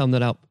 actually does sum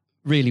that up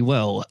really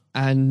well.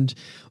 And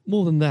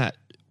more than that,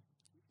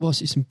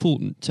 whilst it's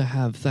important to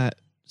have that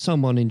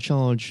someone in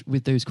charge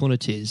with those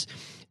qualities,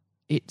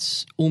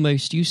 it's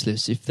almost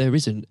useless if there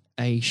isn't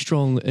a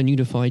strong and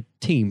unified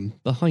team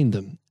behind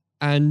them.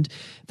 And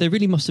there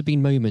really must have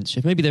been moments,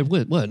 if maybe there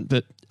weren't,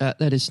 but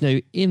let us know,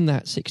 in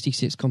that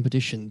 66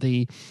 competition,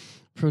 the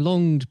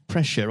prolonged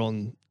pressure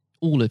on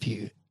all of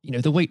you,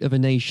 the weight of a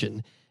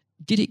nation,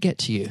 did it get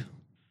to you?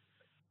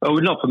 Oh,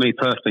 not for me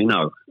personally,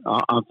 no.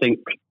 I think,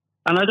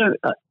 and I don't,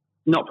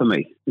 not for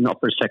me, not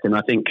for a second.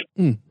 I think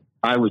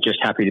I was just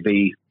happy to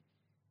be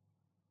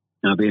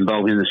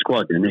involved in the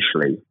squad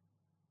initially.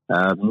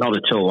 Not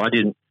at all.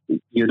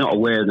 You're not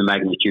aware of the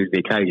magnitude of the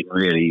occasion,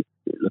 really,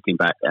 looking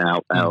back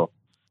out.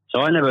 So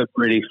I never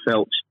really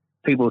felt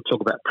people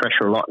talk about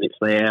pressure a lot, and it's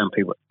there, and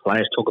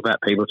players talk about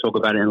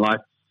it in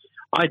life.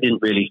 I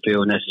didn't really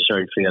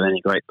necessarily feel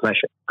any great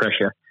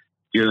pressure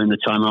during the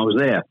time I was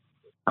there.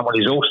 And what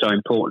is also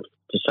important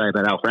to say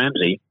about Alf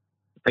Ramsey,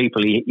 the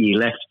people he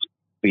left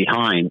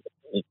behind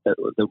that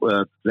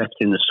were left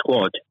in the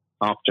squad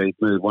after he'd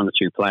moved one or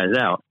two players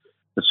out,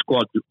 the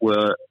squad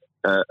were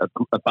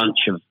a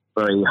bunch of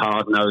very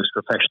hard-nosed,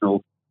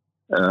 professional,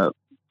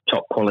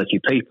 top-quality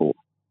people.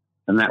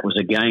 And that was,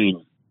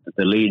 again,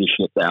 the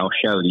leadership that Al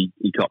showed.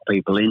 He got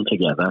people in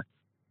together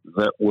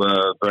that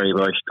were very,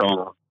 very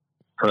strong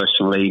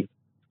personally.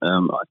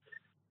 And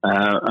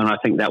I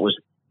think that was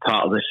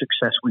part of the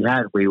success we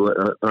had. We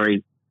were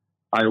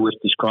I always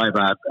describe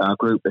our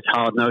group as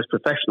hard-nosed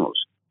professionals.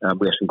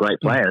 We have some great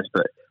players,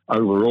 but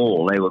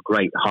overall they were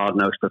great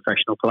hard-nosed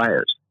professional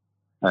players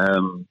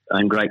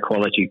and great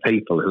quality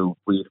people who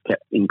we've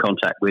kept in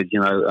contact with,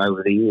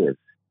 over the years.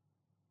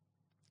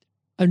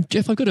 And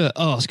Jeff, I've got to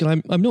ask,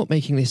 and I'm not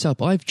making this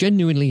up, I've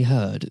genuinely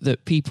heard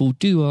that people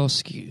do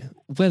ask you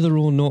whether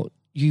or not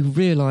you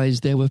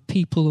realise there were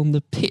people on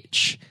the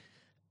pitch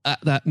at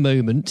that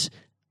moment.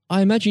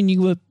 I imagine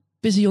you were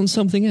busy on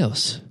something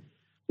else.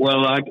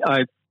 Well, I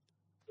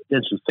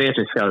did some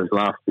theatre shows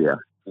last year.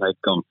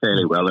 They've gone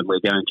fairly well, and we're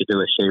going to do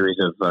a series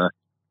of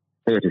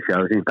theatre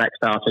shows, in fact,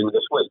 starting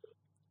this week,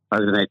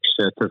 over the next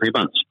 2 or 3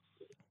 months.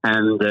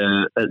 And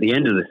at the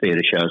end of the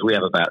theatre shows, we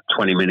have about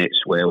 20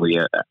 minutes where we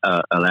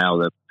allow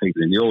the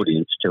people in the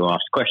audience to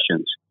ask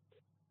questions.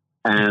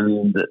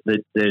 And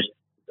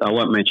I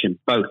won't mention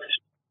both.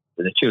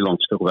 They're too long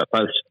to talk about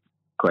both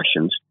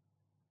questions.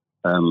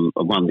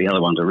 The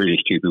other one's a really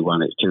stupid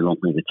one. It's too long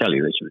for me to tell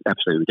you. It's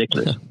absolutely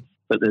ridiculous.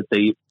 But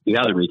the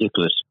other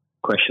ridiculous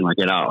question I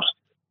get asked,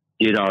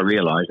 did I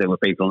realise there were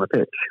people on the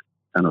pitch?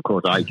 And of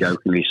course I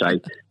jokingly say,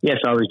 yes,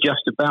 I was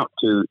just about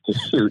to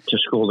shoot to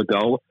score the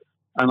goal.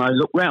 And I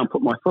looked round,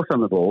 put my foot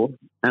on the ball,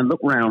 and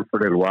looked round for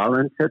a little while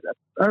and said,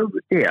 oh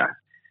dear,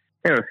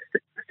 there are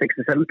 6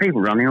 or 7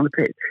 people running on the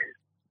pitch.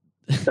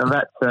 So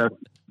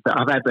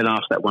I've been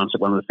asked that once at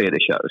one of the theatre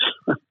shows.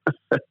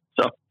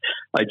 So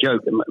I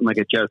make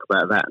a joke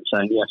about that and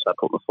saying, yes, I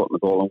put my foot on the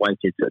ball and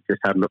waited to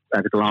just have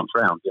a glance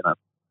round,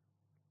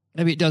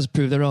 Maybe it does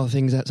prove there are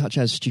things such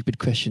as stupid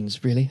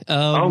questions, really.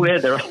 Oh, yeah,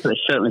 there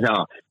certainly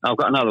are. I've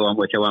got another one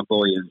which I won't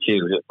bore you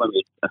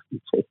with.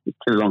 It's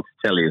too long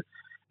to tell you.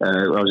 I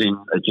was in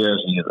a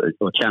Jersey,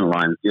 or Channel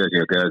Line, Jersey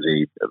or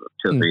Guernsey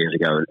 2 or 3 years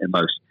ago, and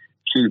most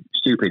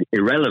stupid,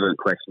 irrelevant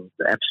questions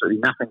that absolutely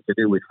nothing to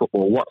do with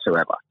football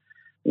whatsoever,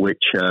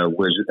 which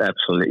was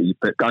absolutely,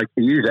 but I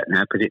can use that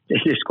now because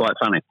it is quite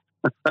funny.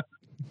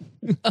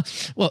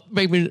 Well,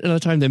 maybe another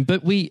time then,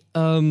 but we...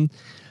 well,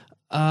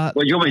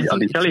 you want me? I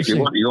can tell you if you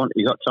want.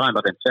 You got time?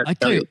 I can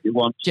tell you if you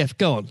want. Jeff,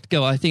 go on.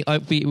 I think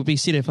it would be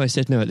silly if I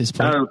said no at this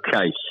point.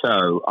 Okay,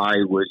 so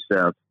I was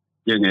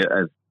doing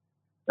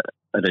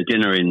at a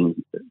dinner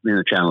in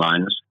the Channel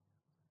Islands,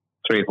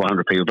 300 or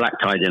 400 people, black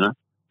tie dinner,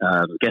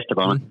 guest of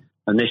honour.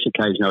 On this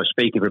occasion, I was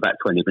speaking for about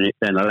 20 minutes,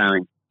 then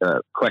allowing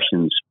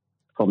questions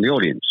from the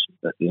audience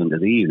at the end of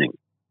the evening.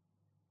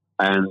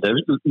 And there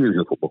was the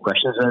usual football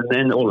questions, and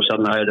then all of a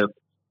sudden I heard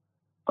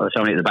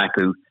somebody at the back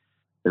who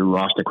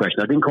asked a question.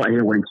 I didn't quite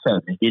hear what he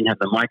said. He didn't have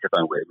the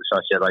microphone with him, so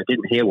I said, I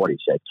didn't hear what he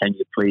said. Can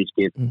you please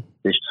give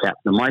this chap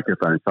the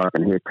microphone so I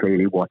can hear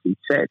clearly what he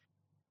said?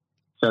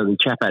 So the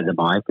chap had the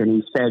mic, and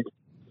he said,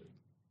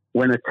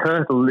 when a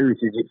turtle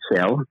loses its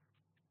shell,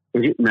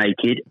 is it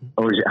naked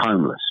or is it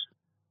homeless?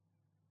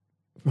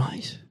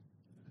 Right.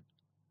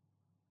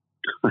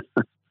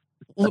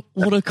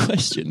 What a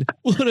question.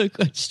 What a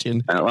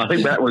question. I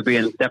think that would be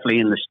definitely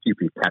in the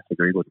stupid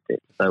category, wouldn't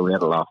it? So we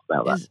had a laugh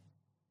about that.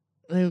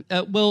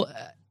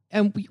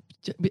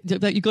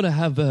 You've got to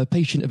have a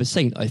patient of a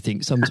saint, I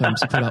think, sometimes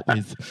to put up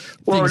with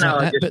things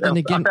like that. But then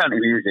again, I found it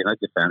amusing. I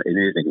just found it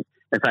amusing.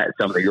 In fact,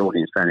 some of the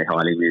audience found it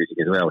highly amusing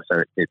as well.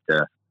 So it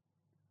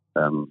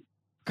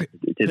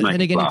did make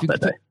me laugh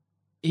that day.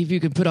 If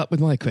you can put up with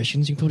my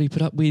questions, you can probably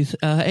put up with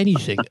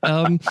anything.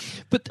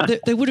 But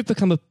there would have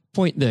become a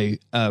point, though,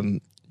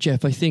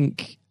 Jeff. I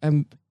think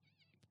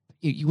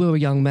you were a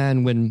young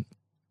man when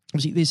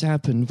obviously this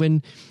happened,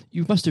 when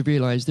you must have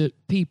realised that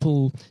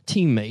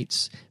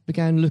teammates,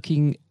 began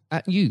looking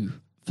at you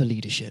for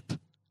leadership.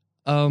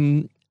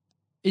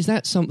 Is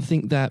that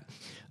something that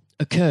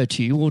occurred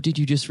to you, or did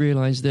you just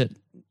realise that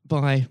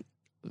by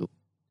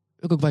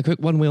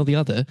one way or the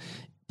other,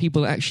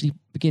 people actually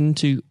begin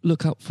to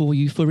look up for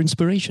you for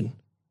inspiration?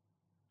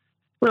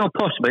 Well,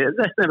 possibly.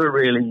 That's never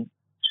really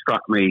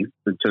struck me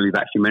until you've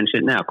actually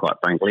mentioned it now, quite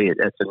frankly.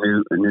 It's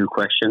a new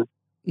question.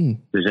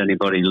 Does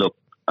anybody look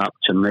up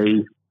to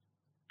me?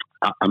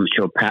 I'm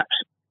sure perhaps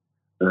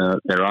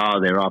there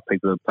are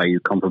people who pay you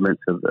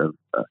compliments of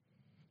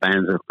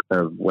fans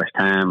of West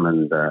Ham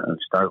and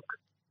Stoke,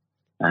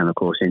 and of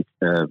course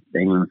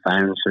England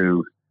fans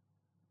who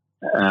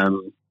I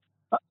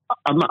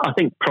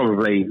think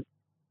probably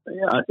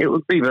it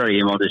would be very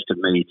immodest of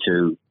me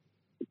to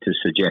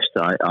suggest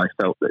that I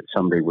felt that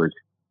somebody was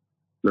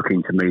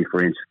looking to me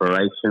for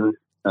inspiration.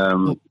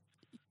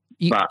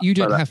 You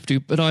don't have to,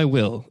 but I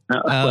will.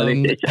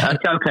 It's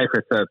okay for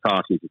a third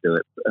party to do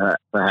it.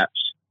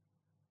 Perhaps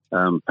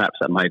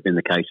that may have been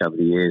the case over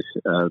the years.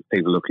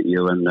 People look at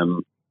you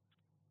and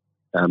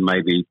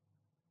maybe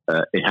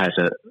it has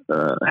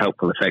a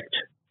helpful effect.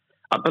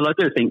 But I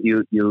do think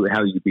you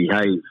how you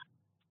behave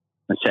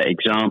and set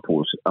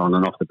examples on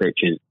and off the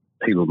pitches,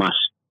 people must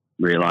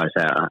realise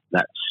that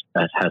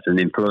has an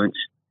influence.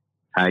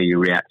 How you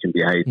react and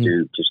behave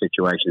to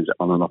situations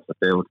on and off the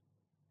field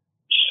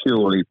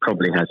surely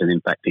probably has an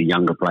impact to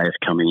younger players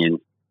coming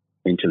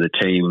into the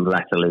team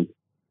latterly.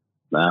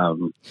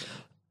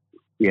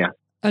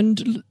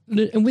 And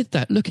with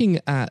that, looking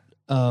at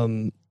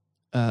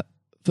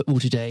football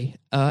today,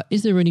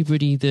 is there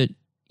anybody that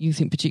you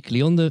think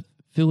particularly on the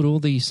field or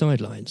the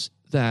sidelines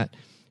that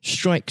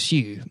strikes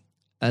you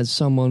as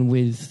someone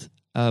with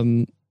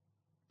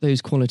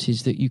those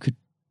qualities that you could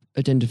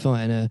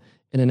identify in a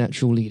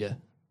natural leader?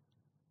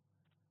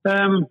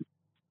 Current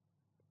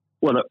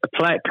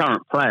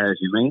players,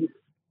 you mean?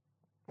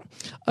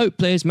 Oh,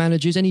 players,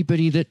 managers,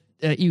 anybody that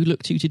you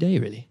look to today,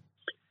 really?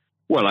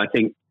 Well, I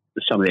think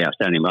some of the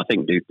outstanding. I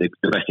think the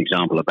best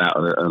example about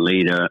a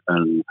leader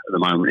and at the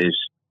moment is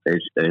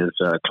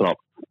Klopp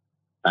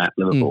at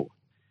Liverpool.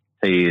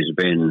 He has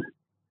been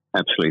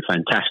absolutely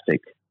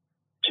fantastic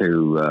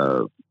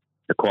to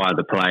acquire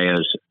the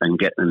players and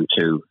get them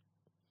to.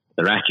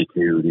 Their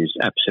attitude is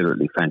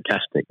absolutely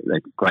fantastic. They're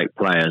great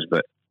players,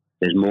 but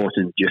there's more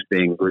than just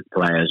being good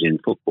players in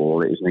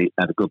football. It is to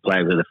have a good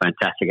player with a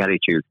fantastic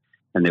attitude,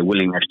 and their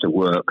willingness to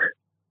work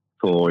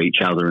for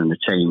each other and the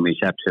team is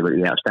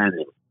absolutely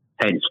outstanding.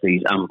 Hence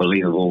these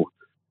unbelievable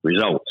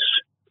results.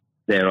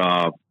 There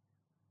are,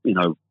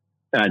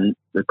 and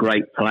the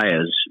great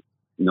players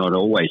not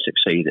always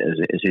succeed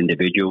as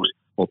individuals,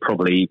 or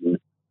probably even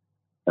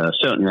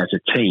certainly as a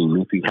team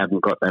if you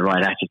haven't got the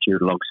right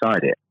attitude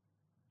alongside it.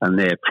 And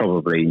they're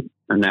probably,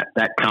 and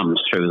that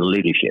comes through the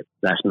leadership.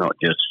 That's not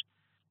just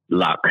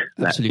luck.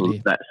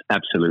 Absolutely. That's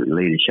absolutely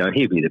leadership.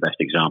 He'd be the best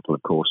example,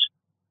 of course,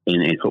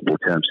 in football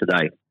terms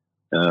today.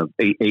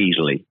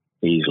 Easily.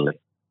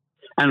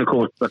 And of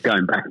course,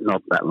 going back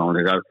not that long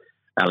ago,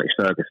 Alex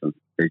Ferguson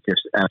is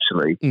just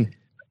absolutely.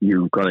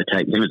 You've got to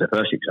take him as the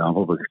first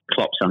example, because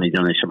Klopp's only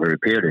done this over a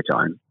period of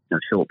time, a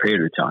short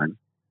period of time.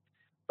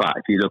 But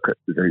if you look at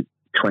the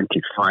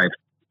 26,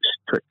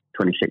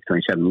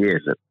 27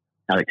 years that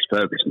Alex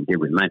Ferguson did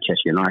with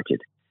Manchester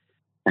United,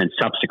 and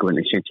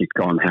subsequently since he's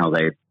gone, how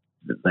they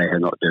are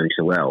not doing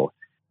so well.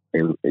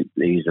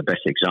 He's the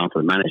best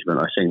example of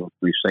management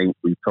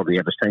we've probably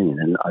ever seen,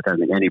 and I don't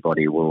think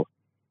anybody will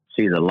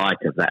see the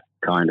light of that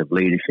kind of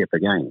leadership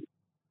again.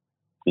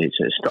 It's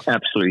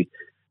absolutely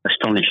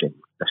astonishing.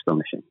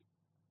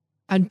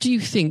 And do you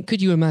think,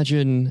 could you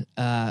imagine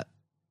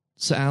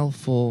Sir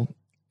Alf or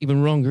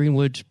even Ron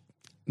Greenwood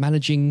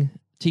managing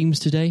teams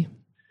today?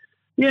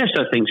 Yes,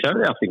 I think so.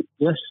 I think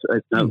yes,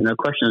 no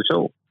question at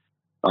all.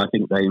 I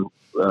think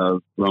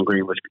Ron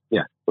Greenwood.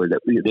 Yeah, well,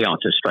 the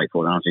answer,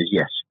 straightforward answer is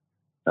yes.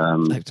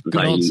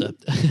 Good answer.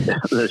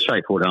 The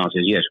straightforward answer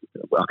is yes.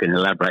 I can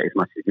elaborate as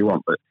much as you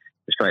want, but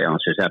the straight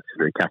answer is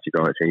absolutely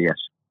categorically yes.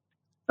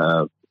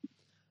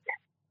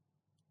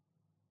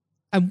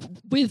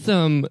 And with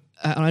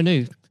I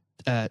know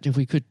if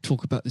we could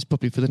talk about this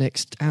probably for the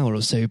next hour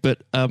or so,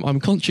 but I'm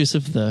conscious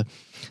of the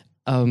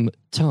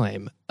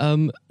time.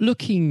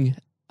 Looking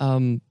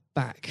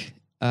back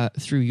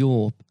through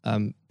your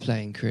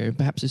playing career,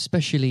 perhaps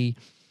especially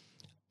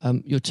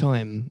your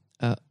time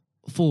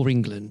for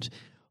England,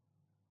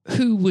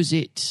 who was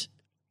it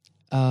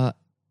that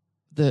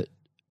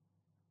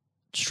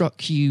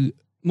struck you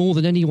more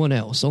than anyone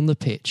else on the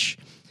pitch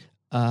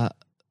that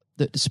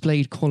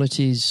displayed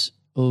qualities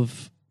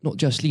of not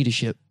just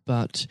leadership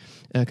but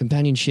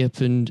companionship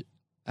and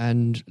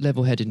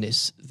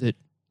level-headedness that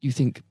you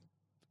think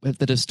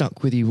that have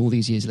stuck with you all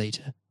these years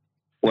later?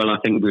 Well, I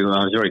think I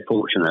was very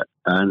fortunate,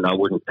 and I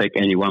wouldn't pick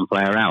any one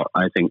player out.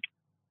 I think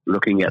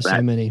looking at that,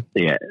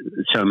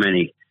 so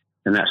many,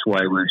 and that's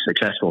why we were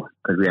successful,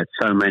 because we had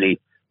so many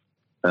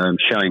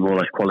showing all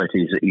those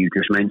qualities that you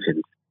just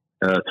mentioned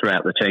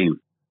throughout the team.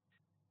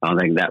 I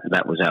think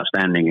that was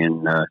outstanding,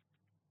 and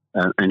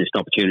it's an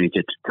opportunity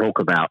to talk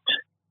about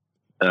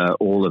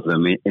all of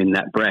them in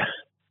that breath.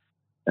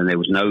 And there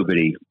was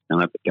nobody.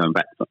 And going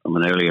back from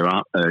an earlier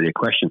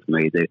question for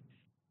me,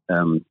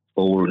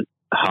 all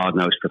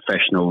hard-nosed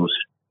professionals,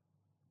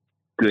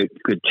 good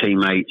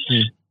teammates,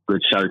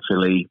 good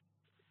socially,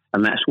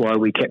 and that's why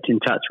we kept in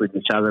touch with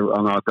each other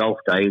on our golf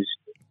days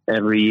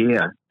every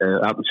year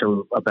up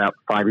until about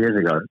 5 years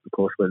ago. Of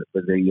course, with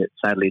the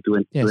sadly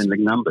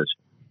dwindling numbers,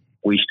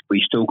 we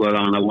still got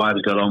on. Our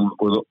wives got on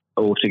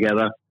all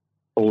together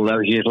all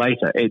those years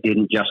later. It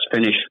didn't just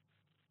finish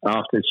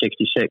after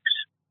 '66.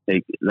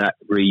 That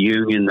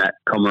reunion, that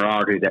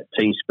camaraderie, that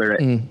team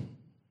spirit,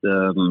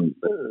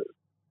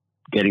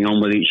 getting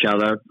on with each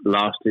other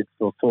lasted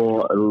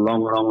for a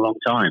long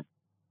time.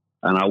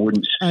 And I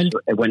wouldn't,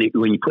 when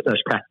you put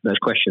those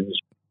questions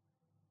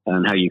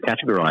and how you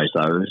categorise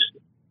those,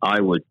 I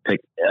would pick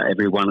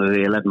every one of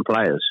the 11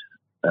 players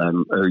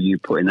who you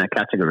put in that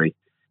category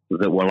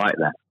that were like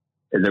that.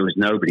 there was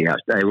nobody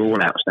else. They were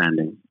all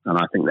outstanding, and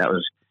I think that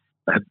was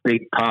a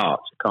big part.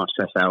 I can't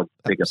stress how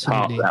big a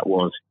part that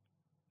was.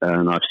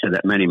 And I've said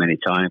that many, many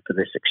times for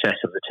the success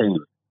of the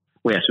team.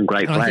 We had some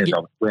great players.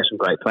 We had some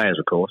great players,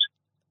 of course,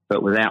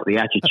 but without the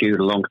attitude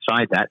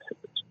alongside that,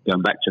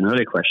 going back to an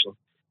earlier question,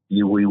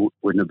 we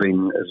wouldn't have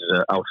been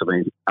as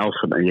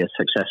ultimately as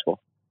successful.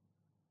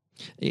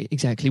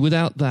 Exactly.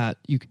 Without that,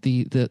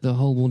 the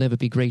whole will never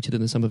be greater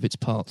than the sum of its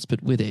parts.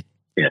 But with it,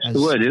 yes,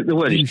 the word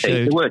is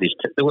team. The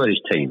word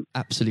is team.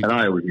 Absolutely. And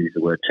I always use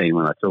the word team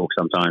when I talk.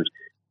 Sometimes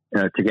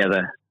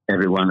together,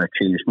 everyone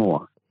achieves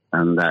more,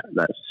 and that's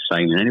the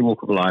same in any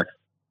walk of life.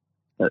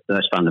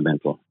 That's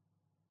fundamental.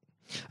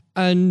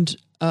 And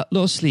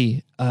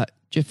lastly,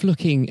 Jeff,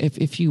 looking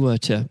if you were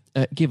to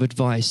give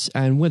advice,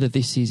 and whether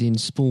this is in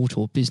sport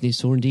or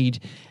business or indeed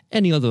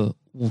any other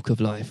walk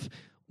of life,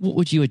 what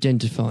would you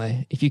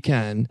identify, if you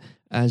can,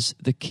 as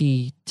the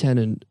key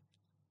tenet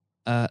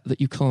that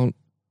you can't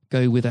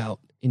go without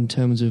in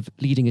terms of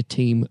leading a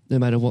team, no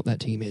matter what that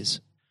team is?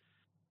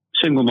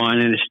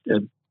 Single-mindedness,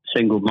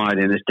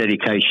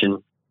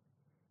 dedication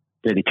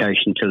to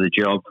the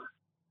job,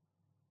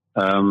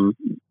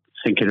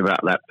 thinking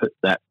about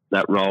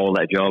that role,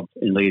 that job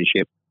in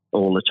leadership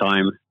all the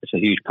time. It's a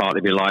huge part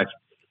of your life.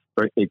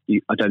 I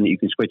don't think you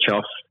can switch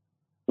off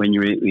when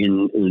you're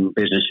in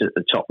business at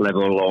the top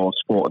level or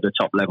sport at the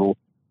top level.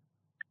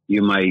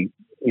 You may,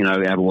 have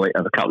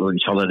a couple of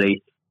weeks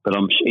holiday, but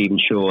I'm even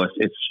sure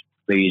if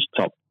these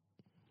top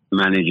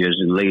managers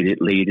and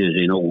leaders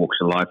in all walks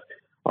of life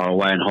are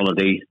away on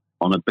holiday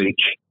on a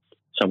beach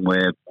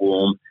somewhere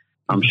warm,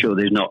 I'm sure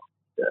they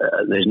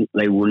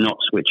will not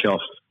switch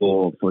off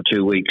for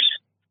 2 weeks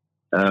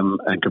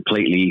and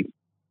completely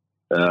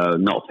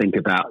not think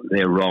about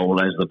their role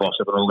as the boss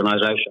of an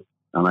organisation.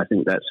 And I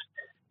think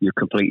you're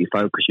completely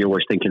focused. You're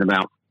always thinking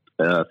about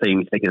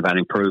things, thinking about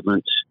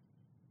improvements,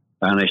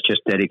 and it's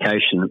just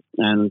dedication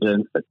and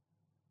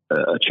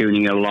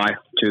tuning your life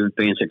to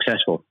being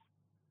successful.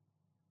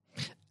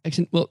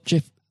 Excellent. Well,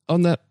 Jeff,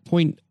 on that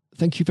point,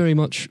 thank you very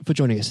much for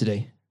joining us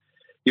today.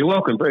 You're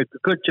welcome. Very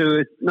good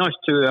nice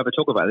to have a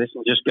talk about this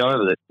and just go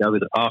over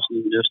the past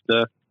and just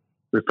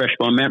refresh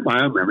my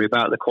own memory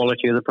about the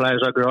quality of the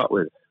players I grew up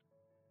with.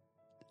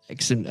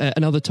 Excellent.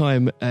 Another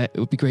time, it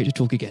would be great to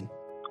talk again.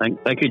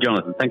 Thank you,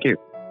 Jonathan. Thank you.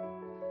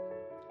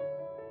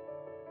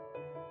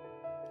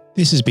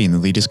 This has been the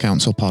Leaders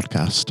Council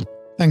podcast.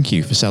 Thank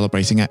you for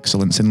celebrating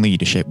excellence in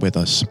leadership with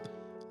us.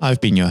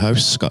 I've been your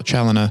host, Scott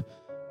Challoner.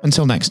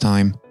 Until next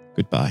time,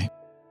 goodbye.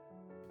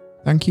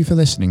 Thank you for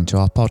listening to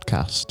our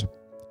podcast.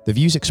 The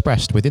views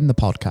expressed within the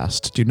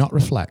podcast do not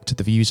reflect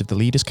the views of the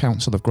Leaders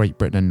Council of Great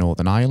Britain and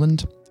Northern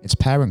Ireland, its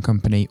parent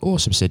company or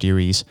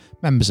subsidiaries,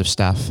 members of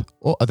staff,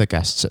 or other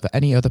guests of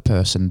any other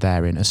person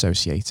therein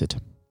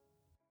associated.